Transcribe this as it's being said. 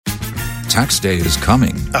Tax day is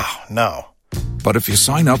coming. Oh, no. But if you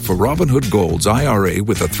sign up for Robinhood Gold's IRA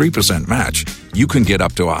with a 3% match, you can get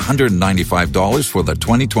up to $195 for the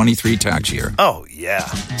 2023 tax year. Oh, yeah.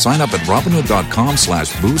 Sign up at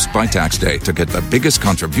Robinhood.com/boost by tax day to get the biggest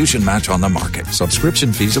contribution match on the market.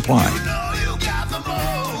 Subscription fees apply.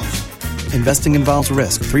 Investing involves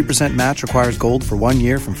risk. 3% match requires gold for 1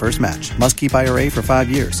 year from first match. Must keep IRA for 5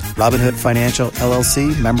 years. Robinhood Financial,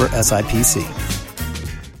 LLC, member SIPC.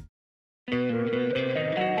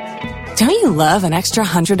 Don't you love an extra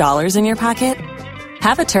 $100 in your pocket?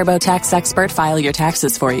 Have a TurboTax expert file your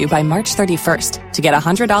taxes for you by March 31st to get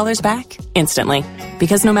 $100 back instantly.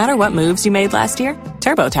 Because no matter what moves you made last year,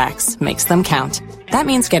 TurboTax makes them count. That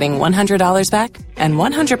means getting $100 back and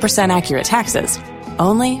 100% accurate taxes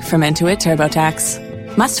only from Intuit TurboTax.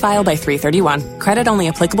 Must file by 3/31. Credit only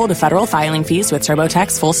applicable to federal filing fees with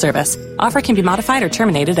TurboTax full service. Offer can be modified or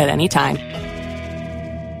terminated at any time.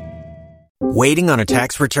 Waiting on a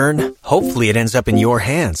tax return? Hopefully it ends up in your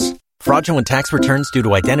hands. Fraudulent tax returns due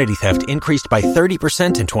to identity theft increased by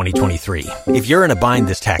 30% in 2023. If you're in a bind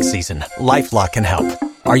this tax season, LifeLock can help.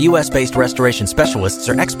 Our U.S.-based restoration specialists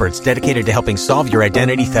are experts dedicated to helping solve your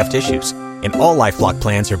identity theft issues. And all LifeLock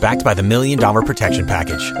plans are backed by the $1 Million Protection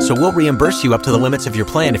Package. So we'll reimburse you up to the limits of your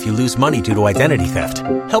plan if you lose money due to identity theft.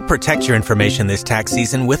 Help protect your information this tax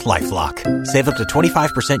season with LifeLock. Save up to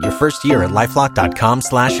 25% your first year at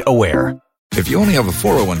LifeLock.com/aware. If you only have a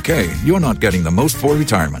 401k, you're not getting the most for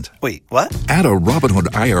retirement. Wait, what? Add a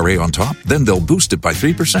Robinhood IRA on top, then they'll boost it by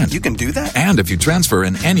 3%. You can do that? And if you transfer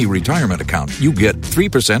in any retirement account, you get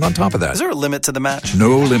 3% on top of that. Is there a limit to the match?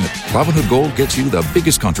 No limit. Robinhood Gold gets you the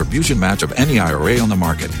biggest contribution match of any IRA on the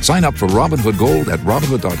market. Sign up for Robinhood Gold at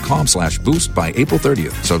Robinhood.com/boost by April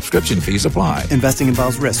 30th. Subscription fees apply. Investing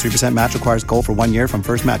involves risk. 3% match requires gold for 1 year from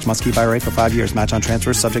first match. Must keep IRA for 5 years. Match on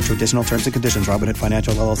transfers subject to additional terms and conditions. Robinhood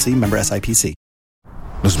Financial, LLC, member SIPC.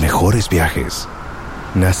 Los mejores viajes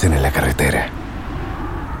nacen en la carretera,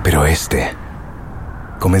 pero este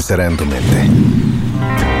comenzará en tu mente.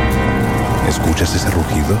 ¿Escuchas ese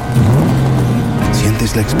rugido?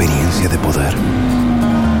 ¿Sientes la experiencia de poder?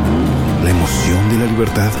 ¿La emoción de la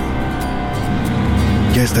libertad?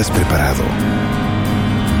 Ya estás preparado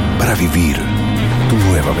para vivir tu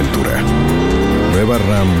nueva aventura. Nueva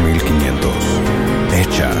Ram 1500.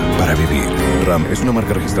 Hecha para vivir. Ram es una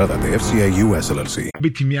marca registrada de FCI US LLC.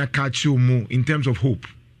 In terms of hope.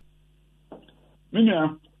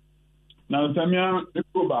 Minya, na samia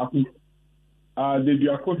eko baako de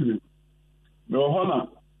dua kofi. Me ohona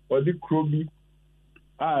odi krobi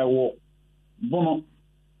a wo bono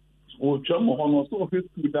o twamo hono so fe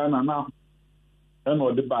skuda na e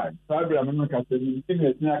no de bai. Sabra me no ka se ni tin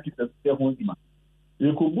e tin akita se ho ndima.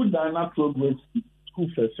 Ye ko buda na progress school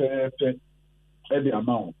fe the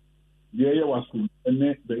amount. The area was and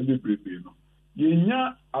the industry. You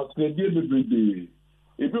nya ascredie the bride.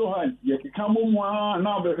 If you have you come on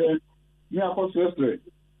now the near cost restaurant.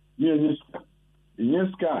 Near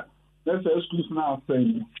Yeska. That's a school now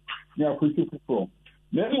saying near quickly from.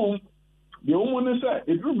 Then the woman said,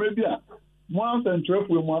 if you maybe once and 12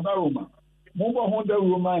 with Mother Roma, Mobile Honda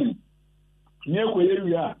Roman near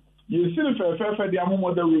Queria. You see the the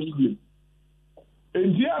Mother Room.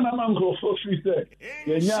 Indiana Mango for free say,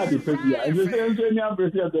 Yanya the Pedia, and the Zenia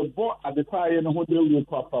Bresia the boat at the pie and hotel with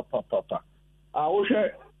Papa. I wish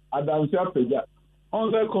I dance up Pedia. On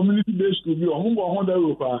the community based to be a humble Honda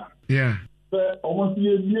Rupa. Yeah. But almost a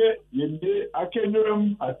year, I can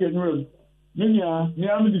room. Minya,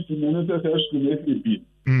 near me the necessary school SAP.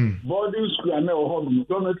 Boarding school and no home,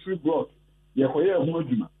 dormitory block. Yahoya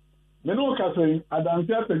Moduna. Meno Catherine, I dance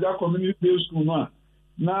up Pedia community based school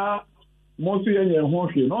now. Mostly in your home,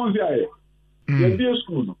 no, the dear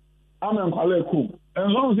school. I'm in Kaleku,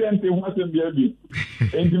 and long as you want to be a bit.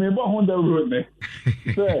 And you may go on the road.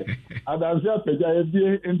 Say, I dance up a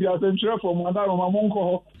day in the attention from Madame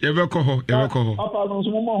Monco. Everco, Papa knows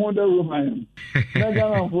more on the room.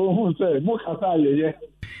 Nagana for who say, Mokata, yeah.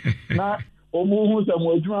 Now, or who's a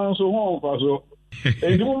more drowned so home, Paso.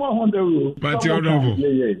 And you want on the road. But you're noble.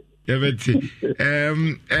 Yeah.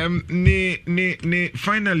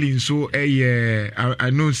 Finally, so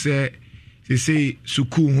I know say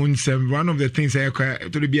suku one of the things I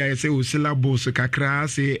to be I say syllabus kakra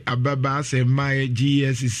say ababa say my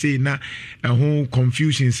GS say na whole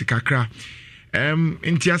confusion kakra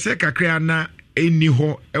ntia say kakra na eni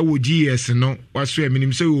ho ewo GS no waso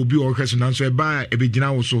eminim say obi o hweso na so e ba e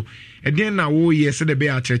begina wo so e den na wo ye se de be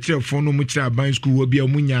a church fo no mu kira ban school wo bia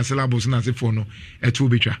munya syllabus na se fo no e to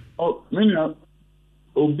betwa oh minya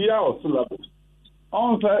obi a o syllabus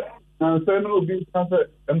on say and say no obi say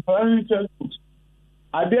employment textbooks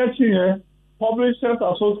adechi here publishers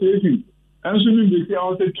association and so we say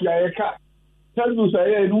out the Kiaka. Tell us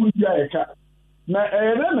I know Kiaka. Now,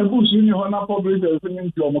 I then boost in your public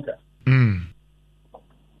in Jomoka.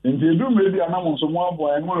 And they do maybe an amount of one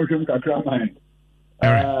boy and one of them can cry mine.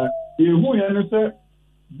 You say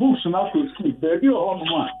books not for school, baby or on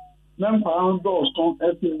one. Then found those some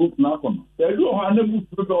every book not on. They do 100 books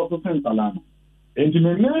to Central. And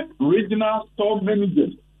the regional store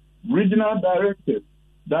managers, regional directors,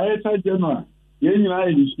 director general, Yenina,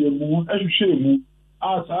 Ashemu,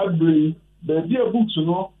 as I bring the dear books,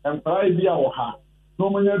 and try be our heart. No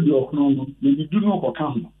man, you do not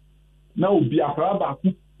come. Now be a crab,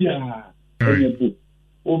 yeah, book.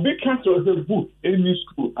 Or big cancer of the book, any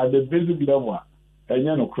school at the basic level, and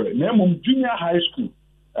you know, correct. Name junior high school,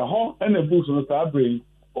 a home and a book on the brain,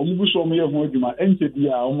 almost so many of my entity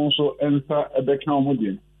are almost enter a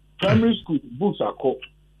background. Primary school books are called.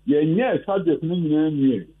 Yeah, subject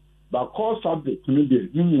meaning, but core subject to me, the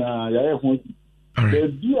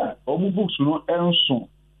dear almost books no answer,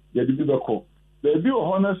 yet the bigger call. The view of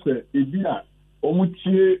honor say, if you are almost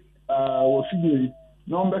here, or figure.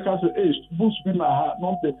 No, because books be my heart,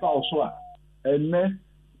 not the foul swat. And then,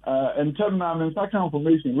 and terminal and second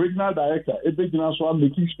information, regional director, a big national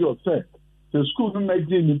making sure say the school don't make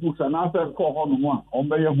the books and after call on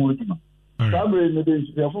by your movement. Probably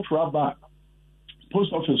the for back.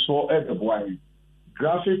 Post office for every boy,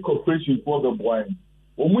 graphic corporation for the boy.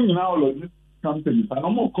 When now companies and no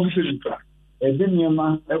more companies, and then your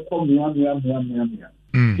man, a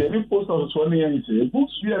Can you post office for me?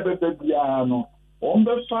 Books we have better piano. On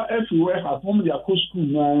the far everywhere have home their school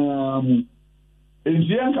now. In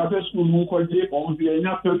the Anchor school, no quality on the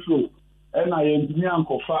Anchor petrol, and I am the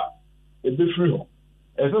Uncle Fat, a bit free.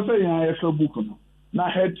 As I say, I have a book. Now,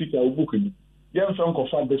 head teacher booking. Young Uncle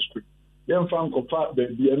Fat district. Young Uncle Fat,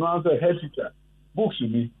 the announcer head teacher. Books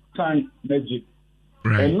in me, time, magic.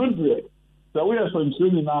 And not great. So we are some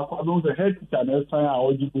training now. I don't the head teacher and time I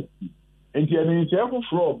already book. And the initial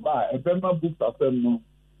floor by a member book at them.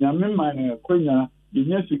 Yammy, Quenya, the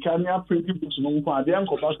Nesicania printing books, no one, the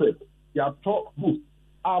Uncle Pastor, your top book,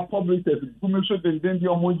 our publishers, who make sure they then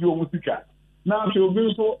your musica. Now she'll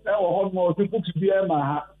be so, our hot more, the books be my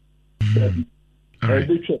heart.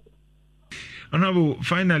 Honorable,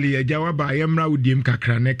 finally, a Jawaba, I am now with the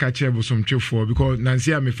Mkakrane catcher with some for because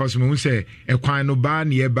Nancy, me first moon say, a quino bar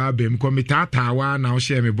near Babim, Comitata, now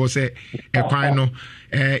share me, boss, a quino.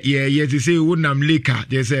 Yes, they say, wouldn't am liquor.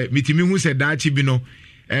 They say, Mitimi who said that Chibino.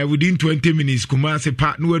 Within 20 minutes, Kumasi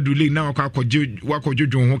partner do link now. Wako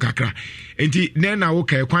Jojo Kakra. And then I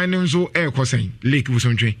okay, quite so air crossing, Lake with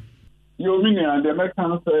some train. You mean, and the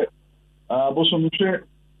American say, Bosom chair,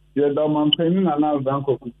 you're the mountain and now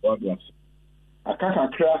Banco Kupas. A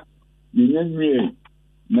Kakra, you name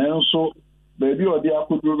now so, baby or the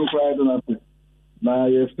Apple do cry nothing. Now,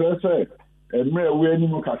 yes, sir, and may we any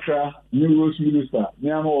more Kakra, new Rose Minister,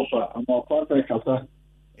 Niamofa, and more Pata Kasa.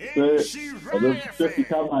 I'm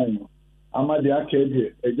at the arcade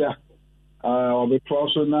here. Or the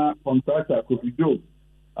personal contractor could do.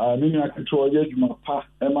 Many I control yet my pa,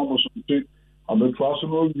 Emma was something of the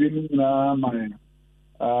personal winning mine.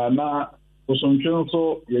 Now, for some channel,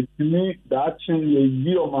 so yet to me, that change a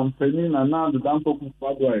year of my penning and now the damp of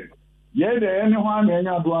Padway. Yet, anyone may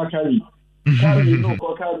not do a carry. Carry no,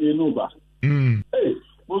 carry no. Hey,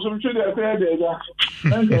 for some children,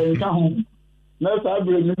 I come home. Let's have a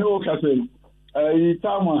new castle.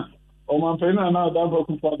 Tama, or my friend, and now that's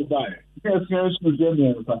for the buy. Yes, yes, to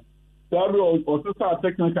General. That will also start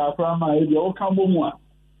technical from my old Cambodia.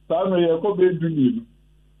 Sammy, a copy dream.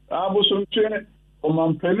 I was some chain, or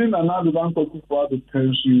my penny, and now the bank of the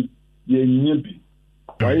pension, ye nippy.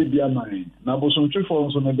 Why be a mine? Now, was some two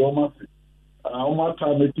forms on the domacy. How much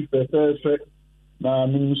time it took the effect? Now, I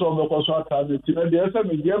mean, some of us are tired. There's a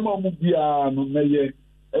medium of Mugia,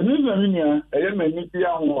 and this is a many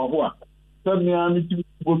people. Some young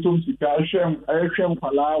bottom to calcium, action,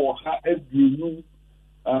 Pala, or you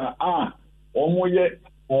almost yet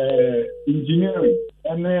engineering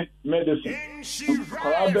and medicine. You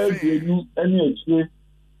any they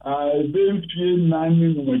feel 9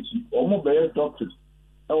 minutes, almost by doctors,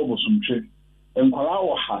 almost some trick, and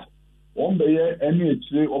Pala has one by any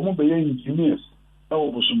almost by engineers,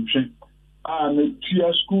 almost some trick. And a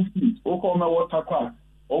tier school fees, or my water class.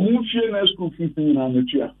 Omufiena school fees in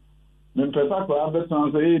Amateur. When Petaco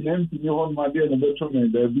Abertan say, then you hold my dear and better me,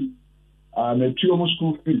 baby. And a two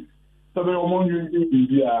school fees. So they among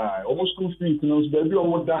you, almost school fees, knows baby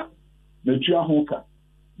or that. The Chia Hoka.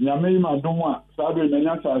 Yamema Doma, Sabre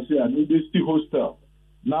Nanata, and the city hostel.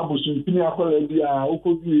 Nabusun Pina Coledia,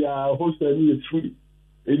 Okodia, hostel is free.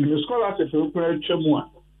 In the scholars, if you pray Chemua,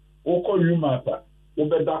 Oko Yumata,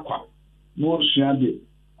 Obedakwa. no shade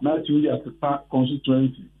na to ya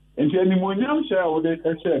constituency enti animonyam share wo de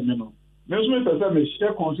share me no me so me pese me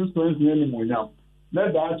share constituency animonyam na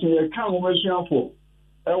da ache ye kan wo masuafo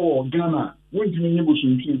e wo Ghana wonjimi nyi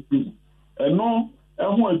bosunfi eno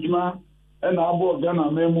eho adwuma e na abo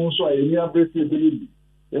Ghana memu so ayeni abrese belibi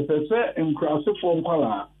e pese nkrase fo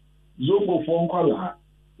nkwala zongo fo nkwala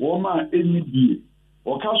wo ma enibie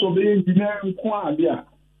o ka so be engineer nko ade a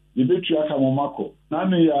ye betu aka mo mako na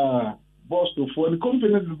no ya boss for the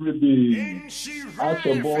company will be as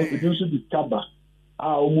a boss it used to be kaba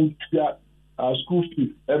omutia school fees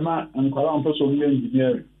ema nkwala on person be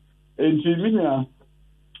engineering enti minya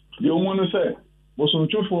yo wonu say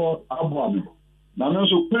bosonchofo aboame na no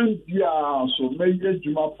so kwendia so meye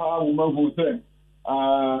djuma pa wo mavu say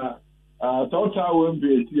total will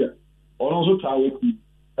be here ono so tawe ti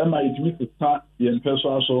ema itimi ta ye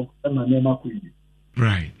mpeso aso ema nema kuyi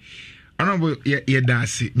right Honorable ye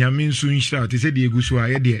dasi nyame nso nhira te se de eguso a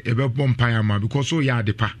ye de ebepom mpaya ma because so ya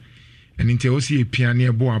adepa eni nte osi epiane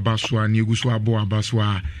ebo abaso a na eguso abo abaso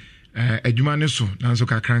a adwuma ne so nanso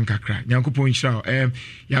kakran nyankopon nhira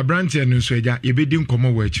ya branch no nso eja ye bedi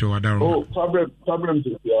nkomo wa akire wadaro oh problem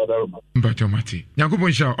to ya wadaro mbato mate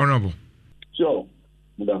nyankopon nhira honorable sure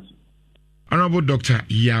mudas Honorable Dr.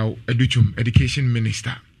 Yao Adutwum, Education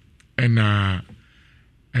Minister and no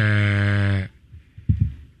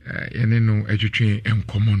edutwe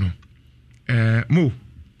enkomo no mo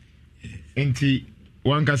enti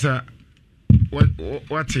wankasa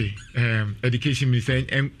what education minister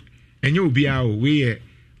enye obi a o we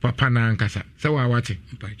papa na ankasa se wa wate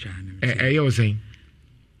e yo sen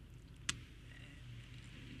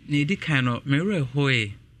ni di kano mere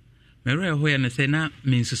hoye na se na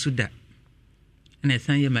mensusuda na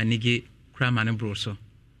san ye manige krama ne broso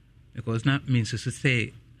because na mensusu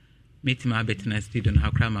say meet my better student how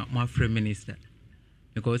crama more free minister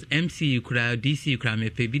because MCU kura DC kura me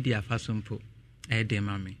pe bi dia fasompo e de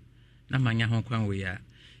mame na manya ho kwan we ya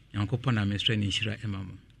yankopon na mestre ni hira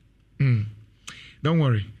emamo don't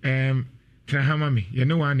worry trahama me ye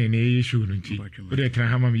no one na issue no nti we de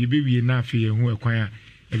trahama me ye bewie na afi ye ho ekwan a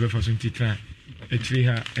e be faso nti tra e kire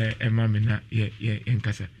ha emame na ye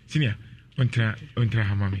enkasa senior on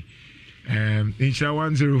trahama me insha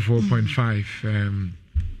 104.5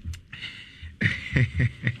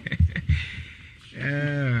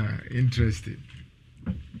 interesting.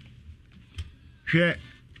 Here,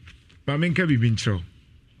 Pamenka Bibincho.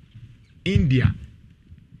 India,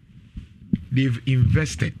 they've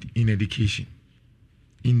invested in education.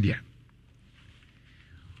 India.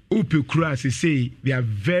 Upu Kurasi say they are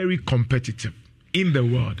very competitive in the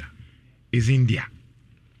world. Is India.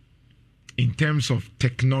 In terms of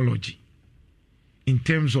technology, in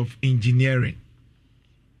terms of engineering,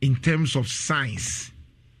 in terms of science,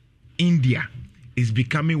 India is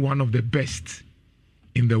becoming one of the best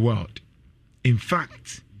in the world. In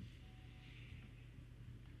fact,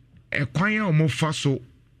 a kwanya omofaso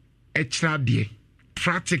extra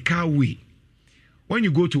practical way. When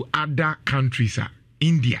you go to other countries,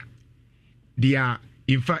 India, they are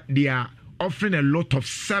offering a lot of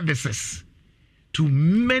services to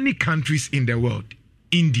many countries in the world.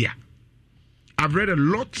 India. I've read a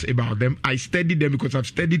lot about them. I studied them because I've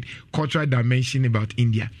studied cultural dimension about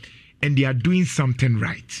India. And they are doing something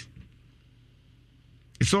right.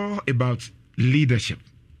 It's all about leadership.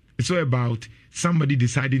 It's all about somebody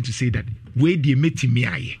deciding to say that, where they met me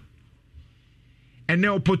aye. And the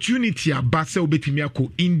opportunity about say obetimia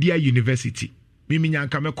India University. Mimi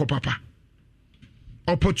nyankame ko papa.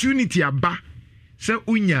 Opportunity about say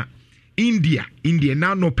unya India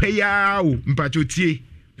now no pay ya mpachotie.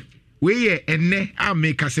 Weye ene a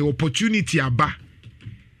make us opportunity aba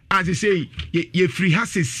as I say ye free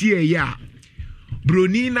has a see ya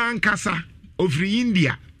broni na nkasa ofri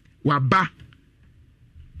India waba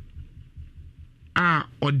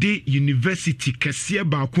ode university kese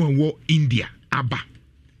ba ko wo India aba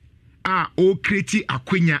o create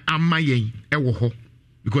akwanya amayen ewo ho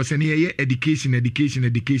because ene ye education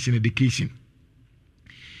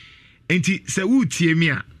enti se wutie mi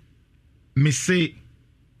a me say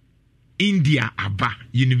India aba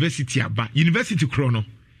university chrono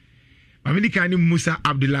America ni Musa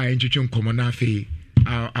Abdullah introduction common fe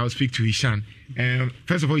I'll speak to Ishan.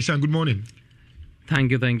 First of all, Ishan, good morning.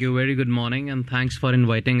 Thank you very good morning and thanks for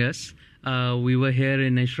inviting us. We were here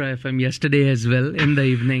in Ishra FM yesterday as well in the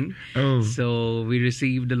evening. So we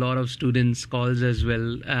received a lot of students calls as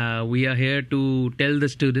well. We are here to tell the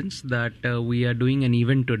students that we are doing an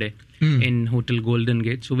event today in Hotel Golden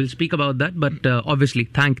Gate. So we'll speak about that. But obviously,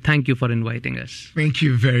 thank you for inviting us. Thank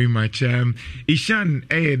you very much. Ishan,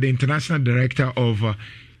 the International Director of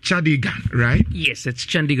Chandigarh, right? Yes, it's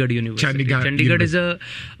Chandigarh University. Chandigarh is a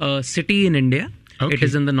city in India. Okay. It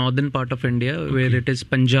is in the northern part of India, where it is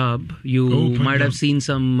Punjab. You might have seen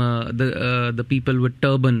some the people with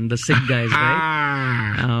turban, the Sikh guys,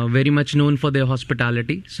 right? Very much known for their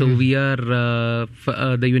hospitality. So we are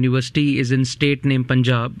the university is in state name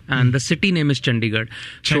Punjab, and the city name is Chandigarh.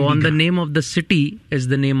 So on the name of the city is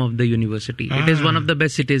the name of the university. It is one of the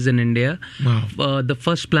best cities in India. Wow. The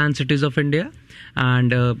first planned cities of India.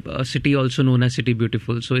 And a city also known as City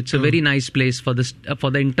Beautiful. So it's a very nice place for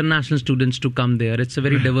the international students to come there. It's a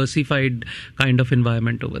very diversified kind of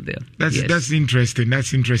environment over there. That's interesting.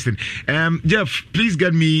 Jeff, please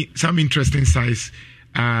get me some interesting size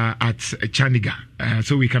at Chandigarh,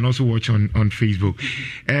 so we can also watch on Facebook.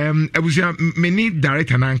 Many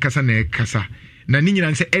director na nkasa na kasa na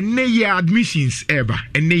ninyina say enne year admissions eba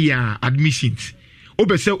enne year admissions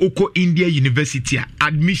obese oko India University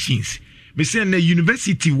admissions. Me say na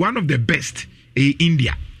university one of the best in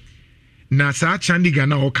India. Na sa Chandigarh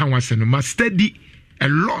na o kan wase no must study a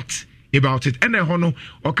lot about it. And hono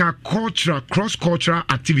oka cultural cross cultural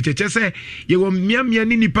activity. Just say you wo miamia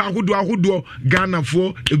ni nipa ahodo Ghana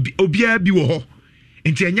for obia bi wo ho.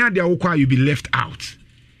 Nti enya de awokwa you be left out.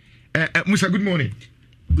 Musa, good morning.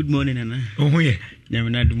 Good morning, Anna. Oh yeah.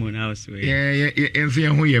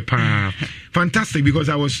 Fantastic, because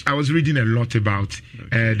I was reading a lot about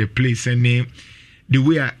the place and the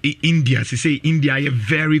way India. They say India is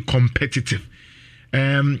very competitive.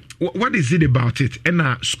 What is it about it? And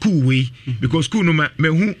school way, because school no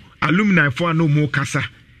me alumni for no more kasa.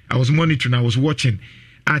 I was monitoring. I was watching.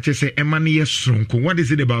 I just say Emmanuel Stronko. What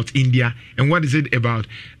is it about India and what is it about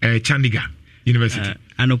Chandigarh University?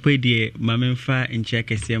 Anopedie mamemfa nchia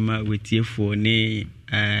kesema wetiefo ne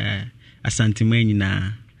asantema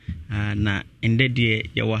nyina na endedie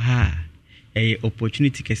ya waha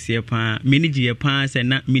opportunity kese pa manage ye pa say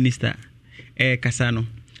na minister kasano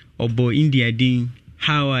obo India din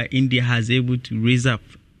how India has able to raise up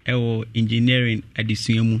engineering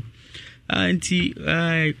adisuamu anti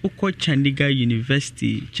ukọ Chandigarh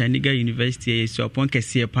University so upon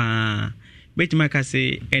kese pa betima ka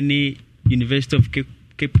say any University of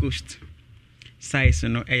Cape Coast size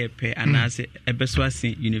no epe anase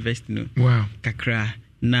ebeswase university no wow kakra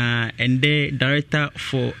na and the director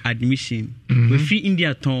for admission we fi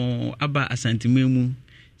India ton aba asantememu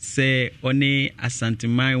say one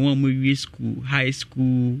asantemai one we school high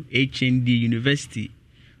school HND university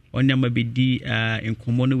on amabedi in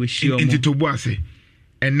common we share into toboase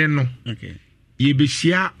enne no okay ye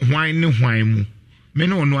behia hwan ne hwan mu me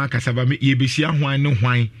no no akasaba me ye behia hwan ne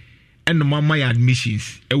hwan and mama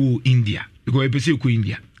admissions India because I say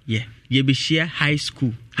India. Yeah, you be share high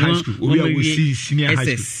school. We will see senior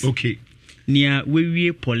high school. Okay. Near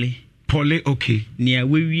we poly. Okay. Near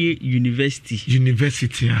we university.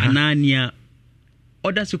 And near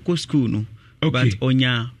other school no. Okay. But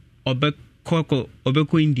onya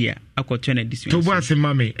obeko India akotene this one. To what say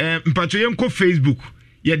mame? Mpacho yenko Facebook.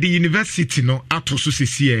 Yeah, the university no atoso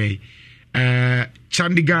sisi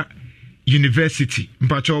Chandigarh University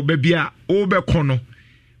mpacho bebia obeko no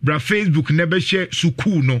bra Facebook never share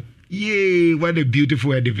suku no yay what a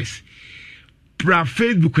beautiful edifice bra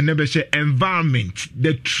Facebook never share environment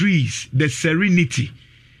the trees the serenity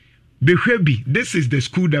behwebi this is the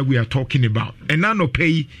school that we are talking about and now no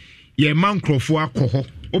pay ye man krofo akoho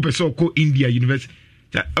opeso ko India University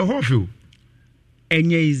hofio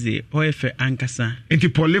enye easy oefe ankasa enti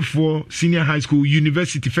poly for senior high school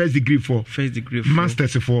university first degree for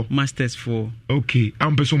masters for okay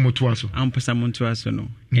ampeso motuaso no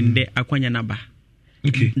and the akwanya naba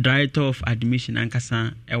okay director of admission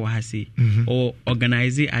ankasa ewa hasi or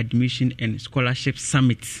organizing admission and scholarship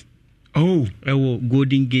summit ewo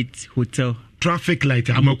Golden Gate Hotel traffic light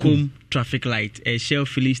Amakum traffic light Shell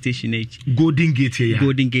filling station Golden Gate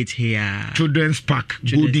here Children's Park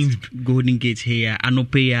Golden Gate here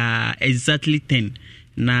anope exactly 10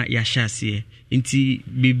 na yashase inti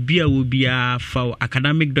bebia will be for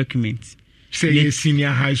academic documents say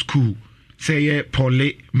senior high school say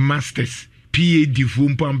poly masters PhD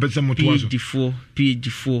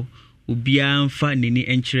PhD4 ubia mfa nini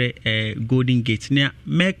enchire Golden Gate na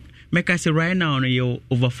make us right now on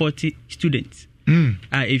over 40 students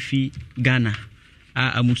if Ghana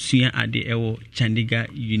amusua ade ewo Chandigarh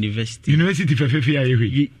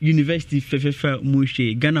University fefefe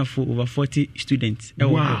mushe Ghana for over 40 students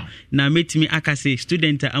wow. Na metimi akase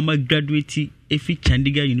student ama graduate efi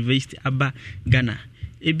Chandigarh University aba Ghana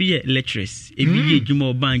ebi lecturers ebi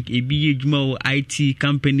ejuma bank ebi ejuma IT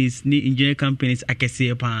companies ni engineering companies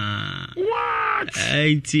akese pa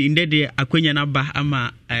enti ndede akwenya na ba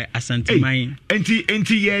ama asanteman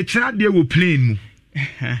enti ye chade wo plane mu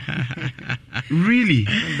Really?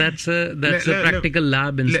 That's a practical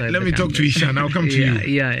lab inside. Let me talk to Ishan. I'll come to you.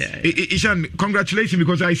 Yeah. Ishan, congratulations,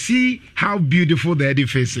 because I see how beautiful the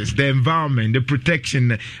edifice is, the environment, the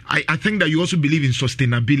protection. I think that you also believe in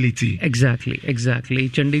sustainability. Exactly.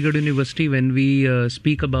 Chandigarh University, when we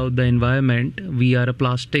speak about the environment, we are a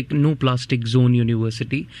no plastic zone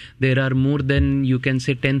university. There are more than, you can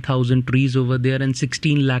say, 10,000 trees over there and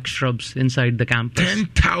 16 lakh shrubs inside the campus.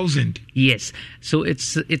 10,000? Yes. So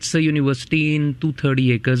it's a university in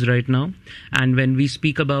 230 acres right now. And when we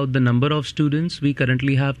speak about the number of students, we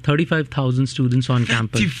currently have 35,000 students on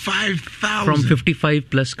campus. 35,000? From 55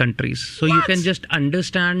 plus countries. So you can just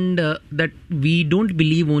understand that we don't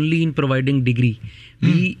believe only in providing degree.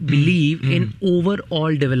 We believe in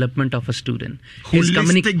overall development of a student.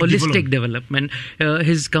 Holistic development.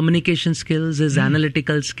 His communication skills, his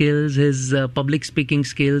analytical skills, his public speaking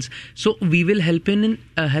skills. So we will help him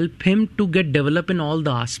to get developed in all the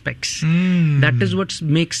aspects. That is what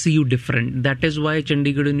makes you different. That is why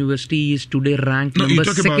Chandigarh University is today ranked number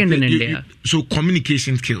 2nd in India. So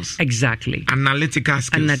communication skills. Exactly. Analytical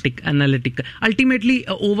skills. Analytical. Ultimately,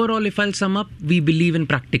 overall, if I'll sum up, we believe in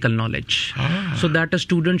practical knowledge. So that a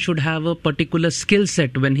student should have a particular skill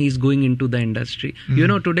set when he's going into the industry. You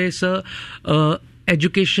know, today, sir,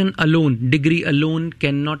 education alone, degree alone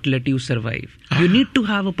cannot let you survive. You need to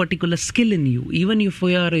have a particular skill in you. Even if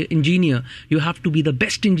you are an engineer, you have to be the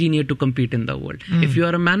best engineer to compete in the world. If you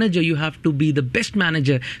are a manager, you have to be the best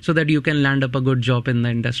manager so that you can land up a good job in the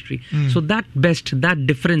industry. So that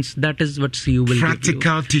difference, that is what CU will give you.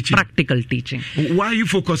 Practical teaching. Why are you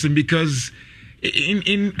focusing? Because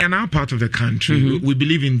in our part of the country, we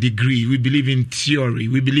believe in degree, we believe in theory,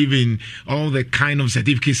 we believe in all the kind of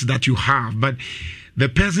certificates that you have, but the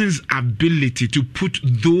person's ability to put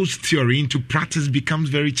those theory into practice becomes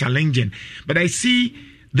very challenging. But I see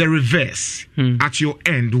the reverse at your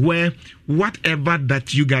end, where whatever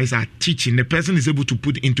that you guys are teaching, the person is able to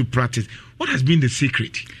put into practice. What has been the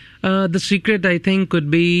secret? The secret, I think, could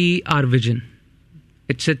be our vision.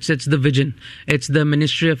 It's the vision. It's the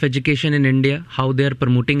Ministry of Education in India, how they are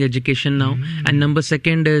promoting education now. And number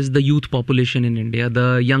second is the youth population in India,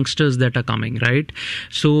 the youngsters that are coming, right?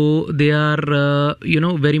 So they are,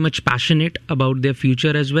 very much passionate about their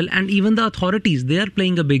future as well. And even the authorities, they are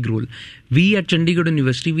playing a big role. We at Chandigarh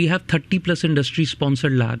University, we have 30 plus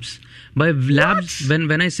industry-sponsored labs. By labs,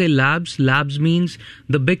 when I say labs means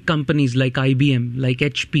the big companies like IBM, like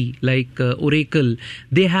HP, like Oracle,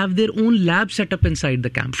 they have their own lab set up inside the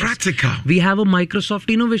campus. Practical. We have a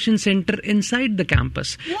Microsoft Innovation Center inside the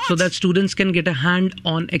campus so that students can get a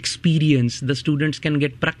hand-on experience. The students can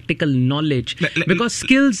get practical knowledge because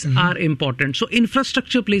skills are important. So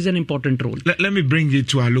infrastructure plays an important role. Let me bring it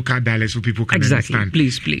to our local dialect so people can understand.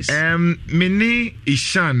 Please. Mene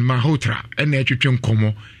Ishan Malhotra,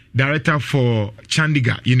 Komo, Director for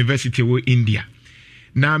Chandigarh University of India.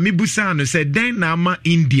 Na Mibusano said, then Nama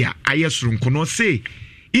India, Ayasrum Kono say,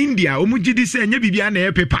 India, Omujidi say, Nebibia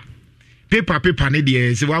ne paper, ne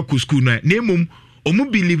de Sewaku school, Nemum,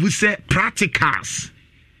 Omubilivu say, practicals.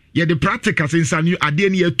 Ye the practicals in San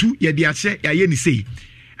Aden year 2, ye de Ase, Yeni say.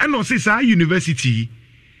 And no says our university.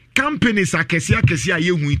 Companies are kesia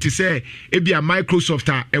yehu to say ebi a Microsoft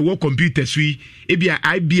a work computer sui ebi a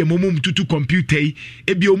IBM tutu computer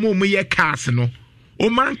ebi omo ye cars no o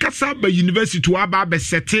man kasa ba university aba be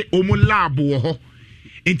sete omo lab wo ho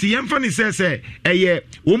enti yemfa ni say eye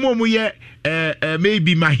omo ye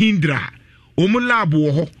maybe Mahindra omo lab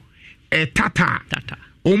wo ho Tata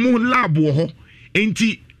omo lab wo ho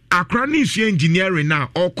enti Accra ni engineering now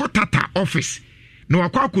or Tata office. No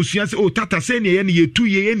akwa akosua se Tata se ne ye ne yetu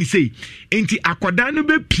ye ni sei enti akwada no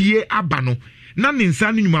be pie abano na ne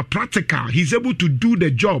nsa no nyuma practical. He's able to do the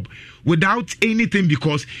job without anything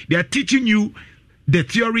because they are teaching you the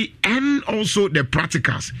theory and also the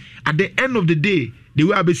practicals. At the end of the day, they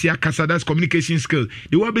will be seeing Kasada's communication skills,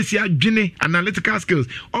 they will be seeing Gene analytical skills,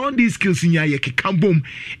 all these skills in ya kikambom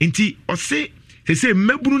enti ose say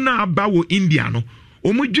mebunu na aba wo India no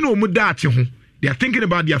omo gine omo daate ho. They are thinking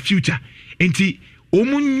about their future enti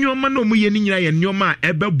omunyoma no mu ye ni nyina ye nyoma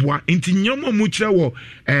ebeboa enti nyoma mu kire wo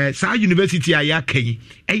sa university aya kan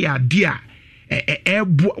ya dia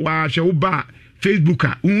wa hwe ba Facebook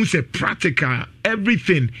say practical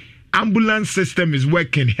everything, ambulance system is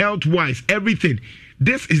working, health wise everything.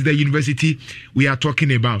 This is the university we are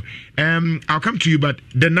talking about. I'll come to you, but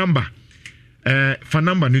the number for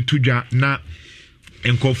number no tuja na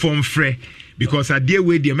enconform free because I deal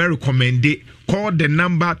with the recommend it. Call the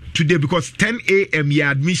number today because 10 a.m. your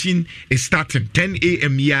admission is starting. 10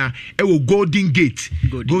 a.m. your Golden Gate.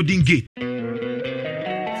 Golden Gate.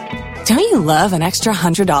 Don't you love an extra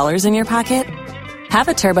 $100 in your pocket? Have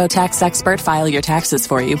a TurboTax expert file your taxes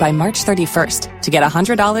for you by March 31st to get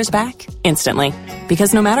 $100 back instantly.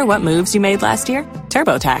 Because no matter what moves you made last year,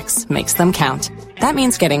 TurboTax makes them count. That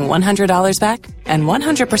means getting $100 back and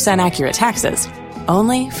 100% accurate taxes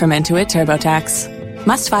only from Intuit TurboTax.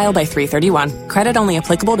 Must file by 3/31. Credit only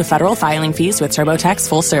applicable to federal filing fees with TurboTax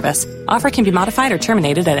full service. Offer can be modified or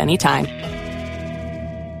terminated at any time.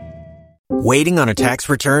 Waiting on a tax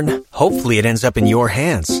return? Hopefully it ends up in your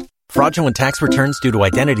hands. Fraudulent tax returns due to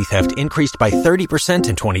identity theft increased by 30%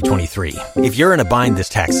 in 2023. If you're in a bind this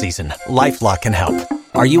tax season, LifeLock can help.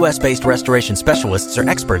 Our U.S.-based restoration specialists are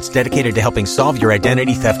experts dedicated to helping solve your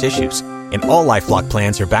identity theft issues. And all LifeLock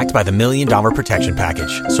plans are backed by the $1 Million Protection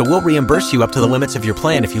Package. So we'll reimburse you up to the limits of your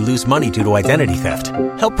plan if you lose money due to identity theft.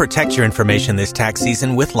 Help protect your information this tax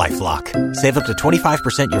season with LifeLock. Save up to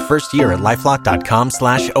 25% your first year at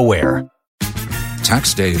LifeLock.com/aware.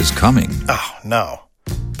 Tax day is coming. Oh, no.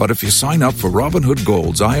 But if you sign up for Robinhood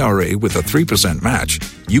Gold's IRA with a 3% match,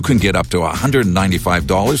 you can get up to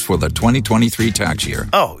 $195 for the 2023 tax year.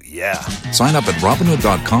 Oh, yeah. Sign up at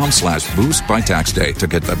Robinhood.com/boost by tax day to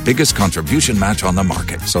get the biggest contribution match on the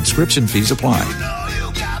market. Subscription fees apply.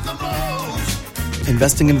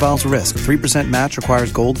 Investing involves risk. 3% match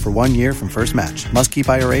requires gold for 1 year from first match. Must keep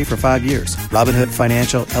IRA for 5 years. Robinhood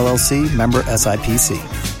Financial, LLC, member SIPC.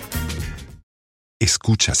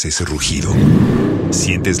 ¿Escuchas ese rugido?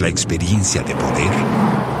 ¿Sientes la experiencia de poder?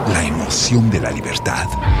 ¿La emoción de la libertad?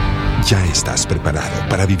 Ya estás preparado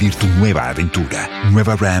para vivir tu nueva aventura.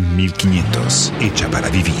 Nueva Ram 1500, hecha para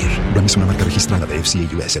vivir. Ram es una marca registrada de FCA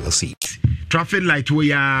US LLC. Traffic light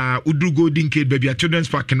we are Udru Golden Gate baby a children's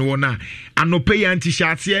park no na anope ya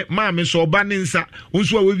anti-shats ma me so ba ninsa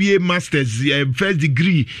unso we masters first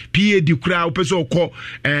degree PhD kura opeso ko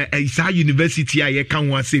isa university a ye kan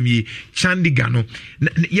ho asem yi Chandigarh no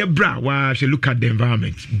ye bra wa look at the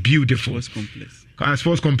environment beautiful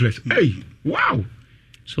sports complex hey wow.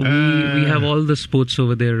 So we have all the sports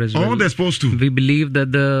over there as well. All the sports too. We believe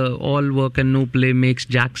that the all work and no play makes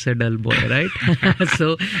Jack a dull boy, right?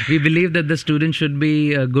 So we believe that the student should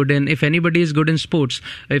be good in, if anybody is good in sports,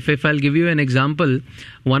 if I'll give you an example,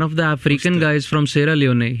 one of the African guys from Sierra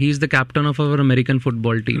Leone, he's the captain of our American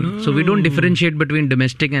football team. Oh. So we don't differentiate between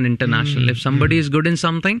domestic and international. If somebody is good in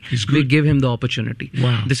something, we give him the opportunity.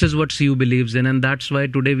 Wow. This is what CU believes in, and that's why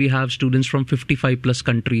today we have students from 55 plus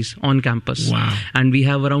countries on campus. Wow. And we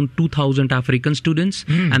have around 2,000 African students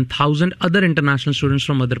and 1,000 other international students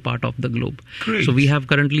from other part of the globe. Great. So we have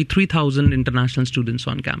currently 3,000 international students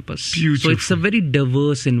on campus. Beautiful. So it's a very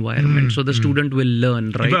diverse environment. So the student will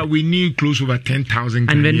learn, right? But we need close over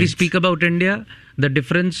 10,000. And when we speak about India, the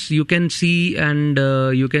difference you can see and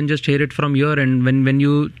you can just hear it from your end when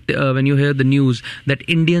you hear the news that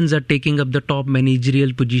Indians are taking up the top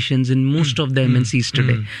managerial positions in most of the MNCs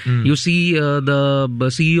today. You see the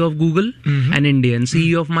CEO of Google, an Indian,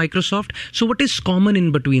 CEO of Microsoft. So what is common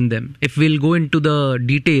in between them? If we'll go into the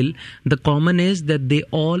detail, the common is that they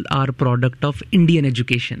all are product of Indian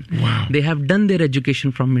education. Wow. They have done their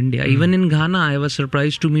education from India. Even in Ghana, I was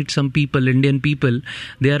surprised to meet some people, Indian people.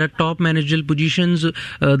 They are at top managerial positions.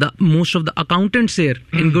 Most of the accountants here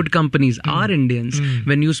in good companies are Indians.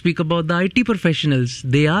 When you speak about the IT professionals,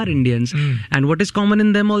 they are Indians. And what is common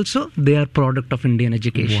in them also? They are product of Indian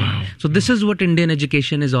education. Wow. So this is what Indian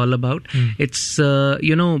education is all about. It's,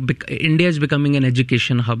 India is becoming an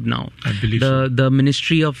education hub now. I believe so. The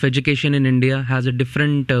Ministry of Education in India has a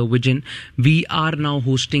different vision. We are now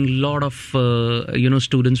hosting a lot of,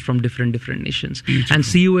 students from different nations. Beautiful. And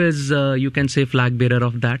CU is, you can say, flag bearer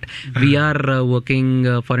of that. We are working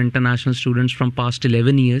for international students from past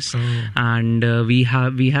 11 years. And we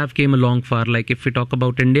have came along far. Like if we talk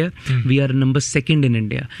about India, we are number 2nd in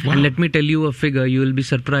India. Wow. And let me tell you a figure, you will be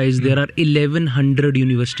surprised. There are 1,100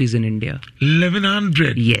 universities in India.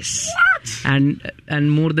 1,100? Yes. What?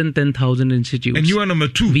 And more than 10,000 institutes. And you are number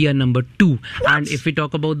 2? We are number 2. What? And if we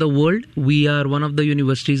talk about the world, we are one of the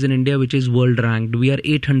universities in India which is world ranked. We are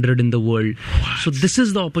 800 in the world. What? So this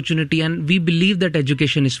is the opportunity, and we believe that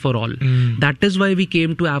education is for all. That is why we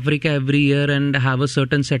came to Africa every year and have a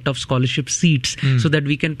certain set of scholarship seats so that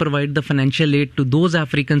we can provide the financial aid to those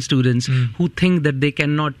African students who think that they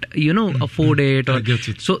cannot, afford it. I get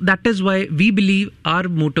it. So that is why we believe our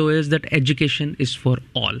motto is that education is for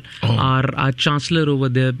all. Our chancellor over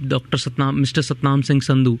there, Mr. Satnam Singh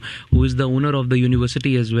Sandhu, who is the owner of the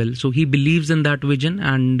university as well. So he believes in that vision,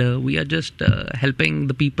 and we are just helping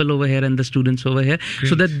the people over here and the students over here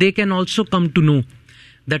so that they can also come to know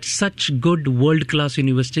that such good world-class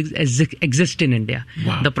universities exist in India.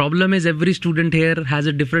 Wow. The problem is every student here has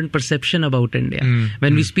a different perception about India.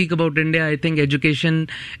 When we speak about India, I think education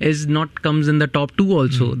comes in the top 2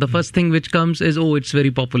 also. The first thing which comes is, it's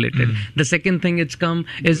very populated. The second thing it's come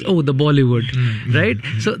is, the Bollywood, right?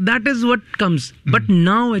 So that is what comes. But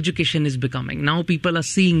now education is becoming. Now people are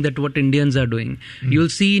seeing that what Indians are doing. You'll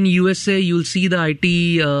see in USA, you'll see the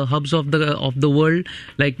IT hubs of the world.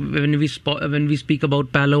 Like when we speak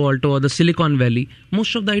about Palo Alto or the Silicon Valley,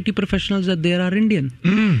 most of the IT professionals that there are Indian.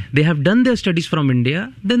 They have done their studies from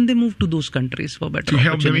India, then they move to those countries for better to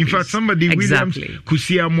help them. In fact, Williams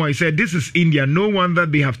Kusiamoy said, this is India. No wonder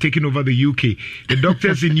they have taken over the UK. The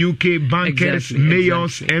doctors in UK, bankers,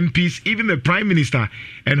 mayors, MPs, even the Prime Minister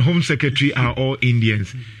and Home Secretary are all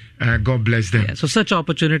Indians. God bless them. Yeah, so such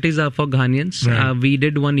opportunities are for Ghanaians. Right. We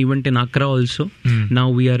did one event in Accra also. Now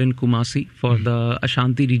we are in Kumasi for the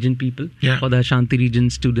Ashanti region people, for the Ashanti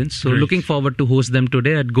region students. So looking forward to host them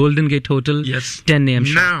today at Golden Gate Hotel, 10 a.m.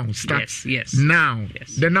 Now starts. Yes. Now.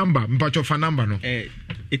 Yes. The number. Mpacho number no.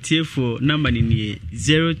 It's here for number ni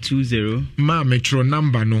 020. Ma metro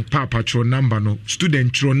number no. Papa tro number no.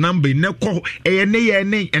 Student tro number ne ko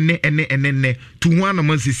ene to one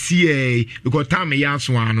among the CA because time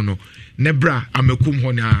yaso ano no. Nebra amekum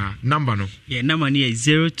ho na number no. Yeah, number ni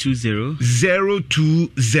 020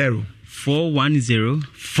 410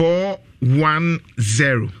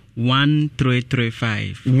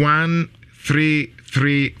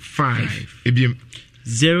 1335 Ebiem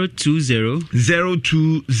 020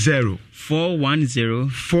 410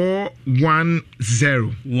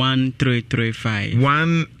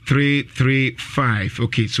 1335.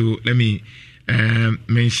 Okay, so let me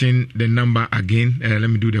mention the number again. Let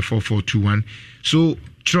me do the 4421. So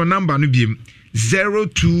your number no be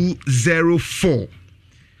 0204.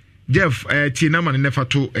 Jeff, Tina man never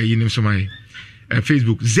to you so my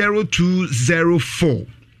Facebook 0204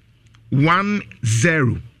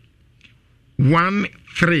 10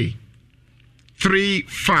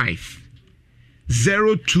 1335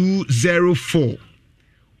 0204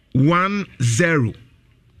 10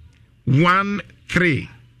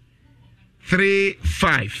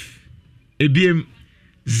 1335 Ebiem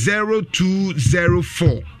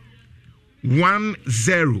 0204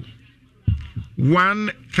 10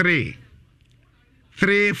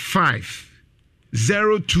 1335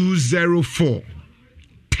 0204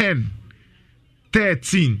 10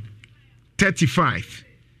 13 35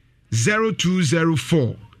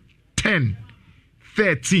 0204 10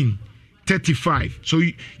 13 35. So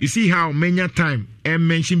you see how many time I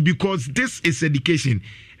mentioned, because this is education,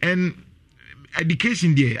 and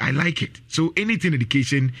education there, I like it. So anything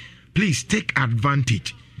education, please take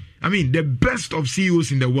advantage. I mean, the best of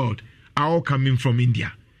CEOs in the world are all coming from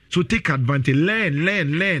India. So take advantage,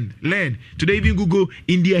 learn. Today, even Google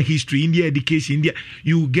India history, India education, India,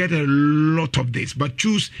 you get a lot of this. But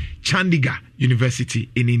choose Chandigarh University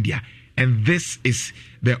in India. And this is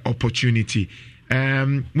the opportunity.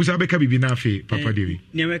 Musa Beka Bibi Nafe, Papa Devi.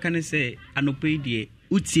 Never can I say, Anopedia,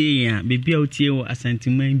 Utia, Bibia Utio,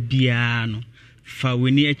 Asantiment Biano, for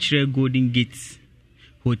when near Golden Gates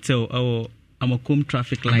Hotel or Amakum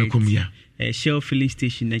traffic light, Shell filling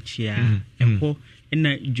station next year, and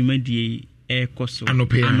na Jumadi air cost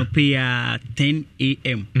Anopea 10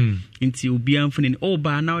 a.m. Until Bianfin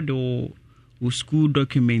by now the school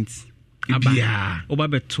documents.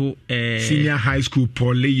 Obabeto senior high school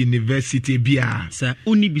Poly University bia sa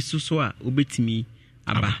uni bisuso a obetimi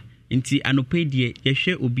aba nti Anopedia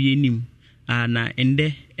yehwe obi enim na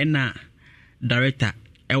ende na director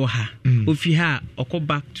ewo ha ofi ha oko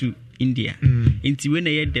back to India nti when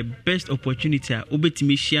I had the best opportunity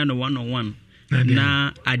obetimi share no one-on-one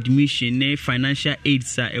na admission na financial aid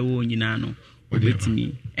sa ewo nyina no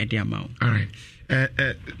obetimi ediamao. All right,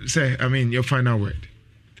 say, I mean, your final word.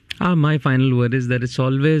 My final word is that it's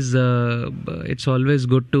always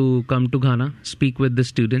good to come to Ghana, speak with the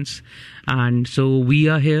students, and so we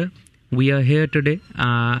are here today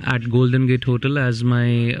at Golden Gate Hotel, as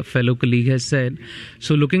my fellow colleague has said.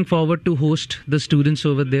 So looking forward to host the students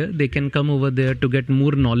over there. They can come over there to get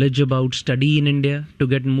more knowledge about study in India, to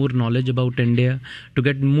get more knowledge about India, to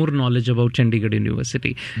get more knowledge about Chandigarh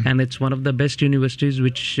University. And it's one of the best universities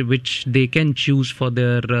which they can choose for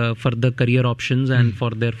their further career options and for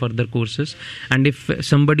their further courses. And if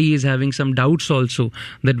somebody is having some doubts also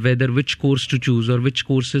that which course to choose or which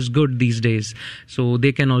course is good these days, so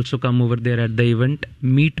they can also come come over there at the event,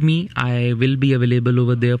 meet me. I will be available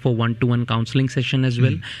over there for one-to-one counseling session as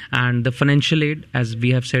well. And the financial aid, as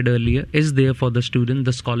we have said earlier, is there for the student.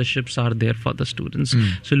 The scholarships are there for the students.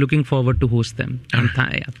 So looking forward to host them. And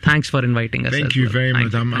thanks for inviting us. Thank you very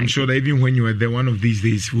much. I'm sure that even when you are there, one of these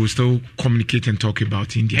days, we'll still communicate and talk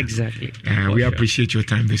about India. Exactly. We appreciate your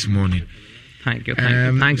time this morning. Thank you.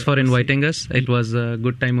 Thanks for inviting us. It was a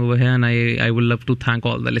good time over here, and I would love to thank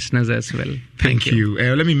all the listeners as well. Thank you.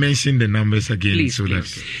 Let me mention the numbers again. Please.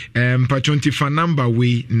 Pachontifa number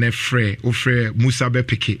we nefre ofre Musa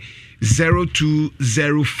Bepeke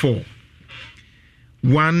 0204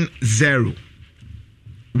 10 13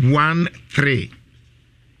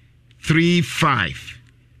 35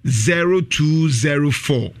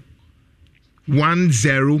 0204 10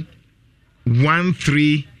 13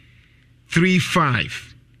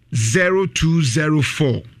 35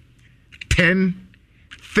 0204 10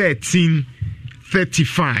 13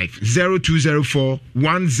 35 0204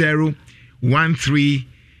 10 13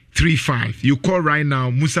 35. You call right now.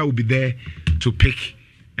 Musa will be there to pick,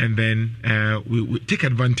 and then we take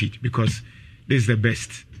advantage because this is the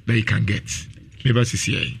best that you can get. Maybe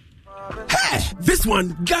CCA. Hey, this one,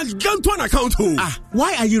 Gantuan account.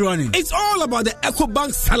 Why are you running? It's all about the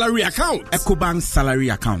EcoBank salary account. EcoBank salary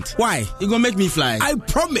account. Why? You gonna make me fly? I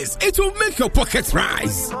promise, it will make your pockets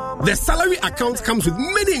rise. The salary account comes with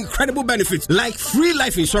many incredible benefits, like free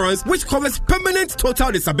life insurance, which covers permanent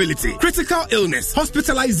total disability, critical illness,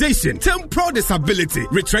 hospitalization, temporal disability,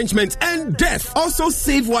 retrenchment, and death. Also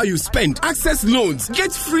save while you spend, access loans,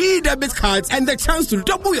 get free debit cards, and the chance to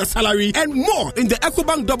double your salary and more in the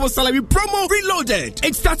EcoBank double salary promo reloaded.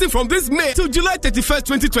 It's starting from this May to July 31st,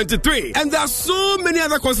 2023. And there are so many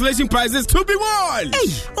other consolation prizes to be won. Hey,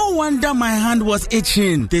 no wonder my hand was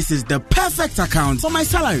itching. This is the perfect account for my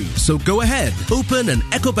salary. So go ahead, open an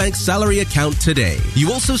EcoBank salary account today.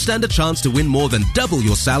 You also stand a chance to win more than double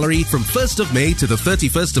your salary from 1st of May to the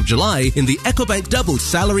 31st of July in the EcoBank double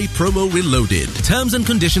salary promo reloaded. Terms and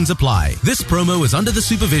conditions apply. This promo is under the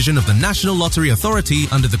supervision of the National Lottery Authority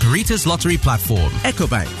under the Caritas Lottery Platform.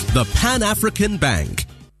 EcoBank, the Pan-African Bank.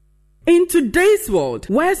 In today's world,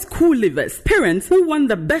 where school leavers, parents who want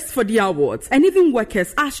the best for their awards, and even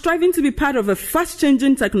workers are striving to be part of a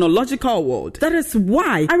fast-changing technological world, that is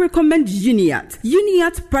why I recommend UNIAT.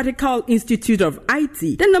 UNIAT Practical Institute of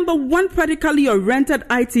IT, the #1 practically oriented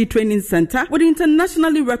IT training center with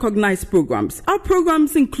internationally recognized programs. Our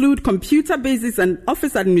programs include computer basics and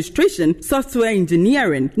office administration, software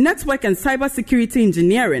engineering, network and cybersecurity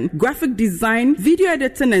engineering, graphic design, video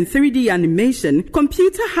editing and 3D animation,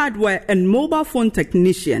 computer hardware, and mobile phone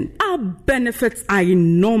technician. Our benefits are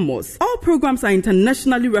enormous. All programs are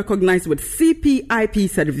internationally recognized with CPIP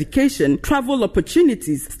certification, travel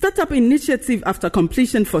opportunities, startup initiative after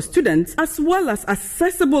completion for students, as well as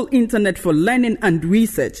accessible internet for learning and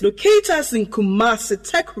research. Locate us in Kumasi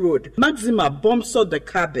Tech Road, Maxima Bomso the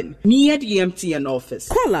Cabin, near the MTN office.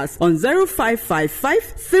 Call us on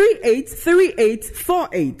 0555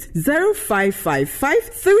 383848, 0555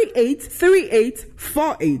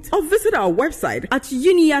 383848. Or visit our website at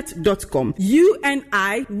uniat.com,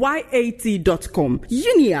 UNIYAT.com.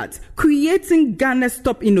 Uniat, creating Ghana's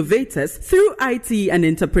top innovators through IT and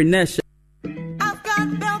entrepreneurship. I've got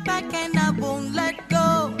Belpack and I won't let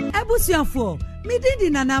go. Ebusiafo, me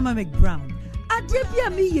didi na nama McBrown.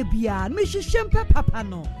 Adebia mi yebia, me shishempe papa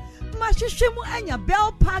no. Ma shishemu anya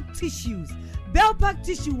Belpack tissues. Belpack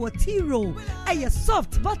tissue wa T-roll. Aye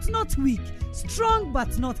soft but not weak. Strong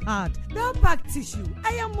but not hard. Belpack tissue.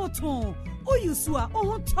 Aye moton. Oyusua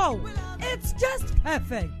ohunto. It's just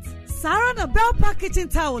perfect. Sarah na Belpack kitchen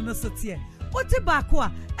towel no sotie. Ote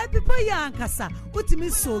bakwa. Epipa ya ankasa. Utimi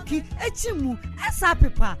soki. Echimu. Esa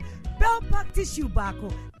pepa. Belpack tissue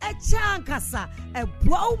bako. Echa ankasa.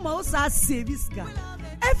 Ebwa umausa seviska.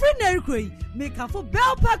 Every nerikoi make up for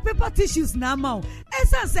Belpack paper tissues na mau.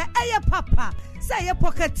 Esa se aye papa. Say aye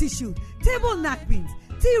pocket tissue. Table napkins.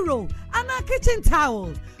 T-roll and our kitchen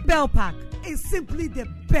towels. Belpack is simply the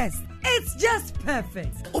best. It's just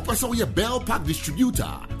perfect. Opasoya Belpack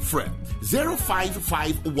distributor. Friend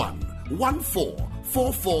 0551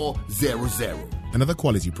 144400. Another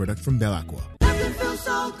quality product from Bell Aqua. Nothing feels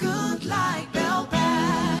so good like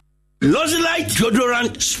Belpack. Lozilite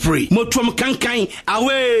deodorant spray. Motum kankai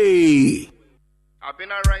away. I've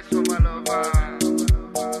been a rice for my lover.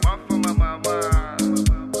 One for my mama.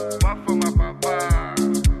 One for my papa.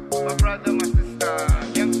 My brother, my sister.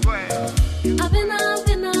 Young twin. I've been a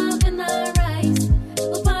rice.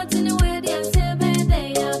 We're parting the way they say,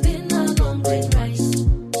 baby. I've been a long green rice.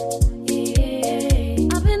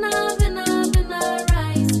 Yeah. I've been a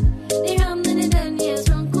rice. They have many years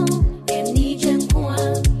from home. And each and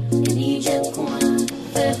one. And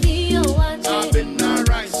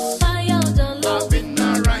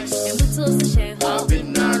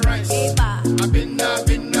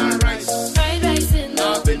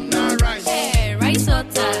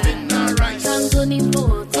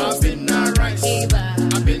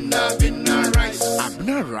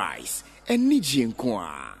rice. And Nijinkwa.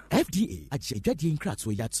 FDA, Ajayadi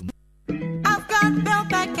Kratso Yatsum. I've got Bell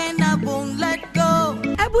Pack and I won't let go.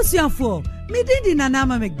 Ebusiafo, me didi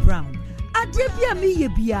Nanama McBrown. Adebia me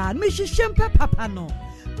yebia, me shempe papa no.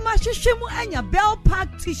 Ma shemu anya Bell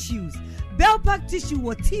Pack tissues. Bell Pack tissue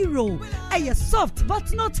wa T-roll. Aya soft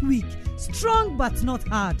but not weak, strong but not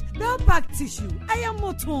hard. Bell Pack tissue, aya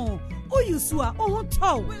moton. Oyusua ohun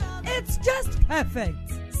tow. It's just perfect.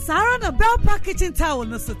 Sarah na Bell Pack kitchen towel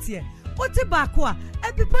no sotie. Wote bakwa,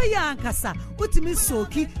 epipa ya ankasa, utimi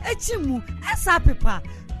soki, echimu, esa pepa.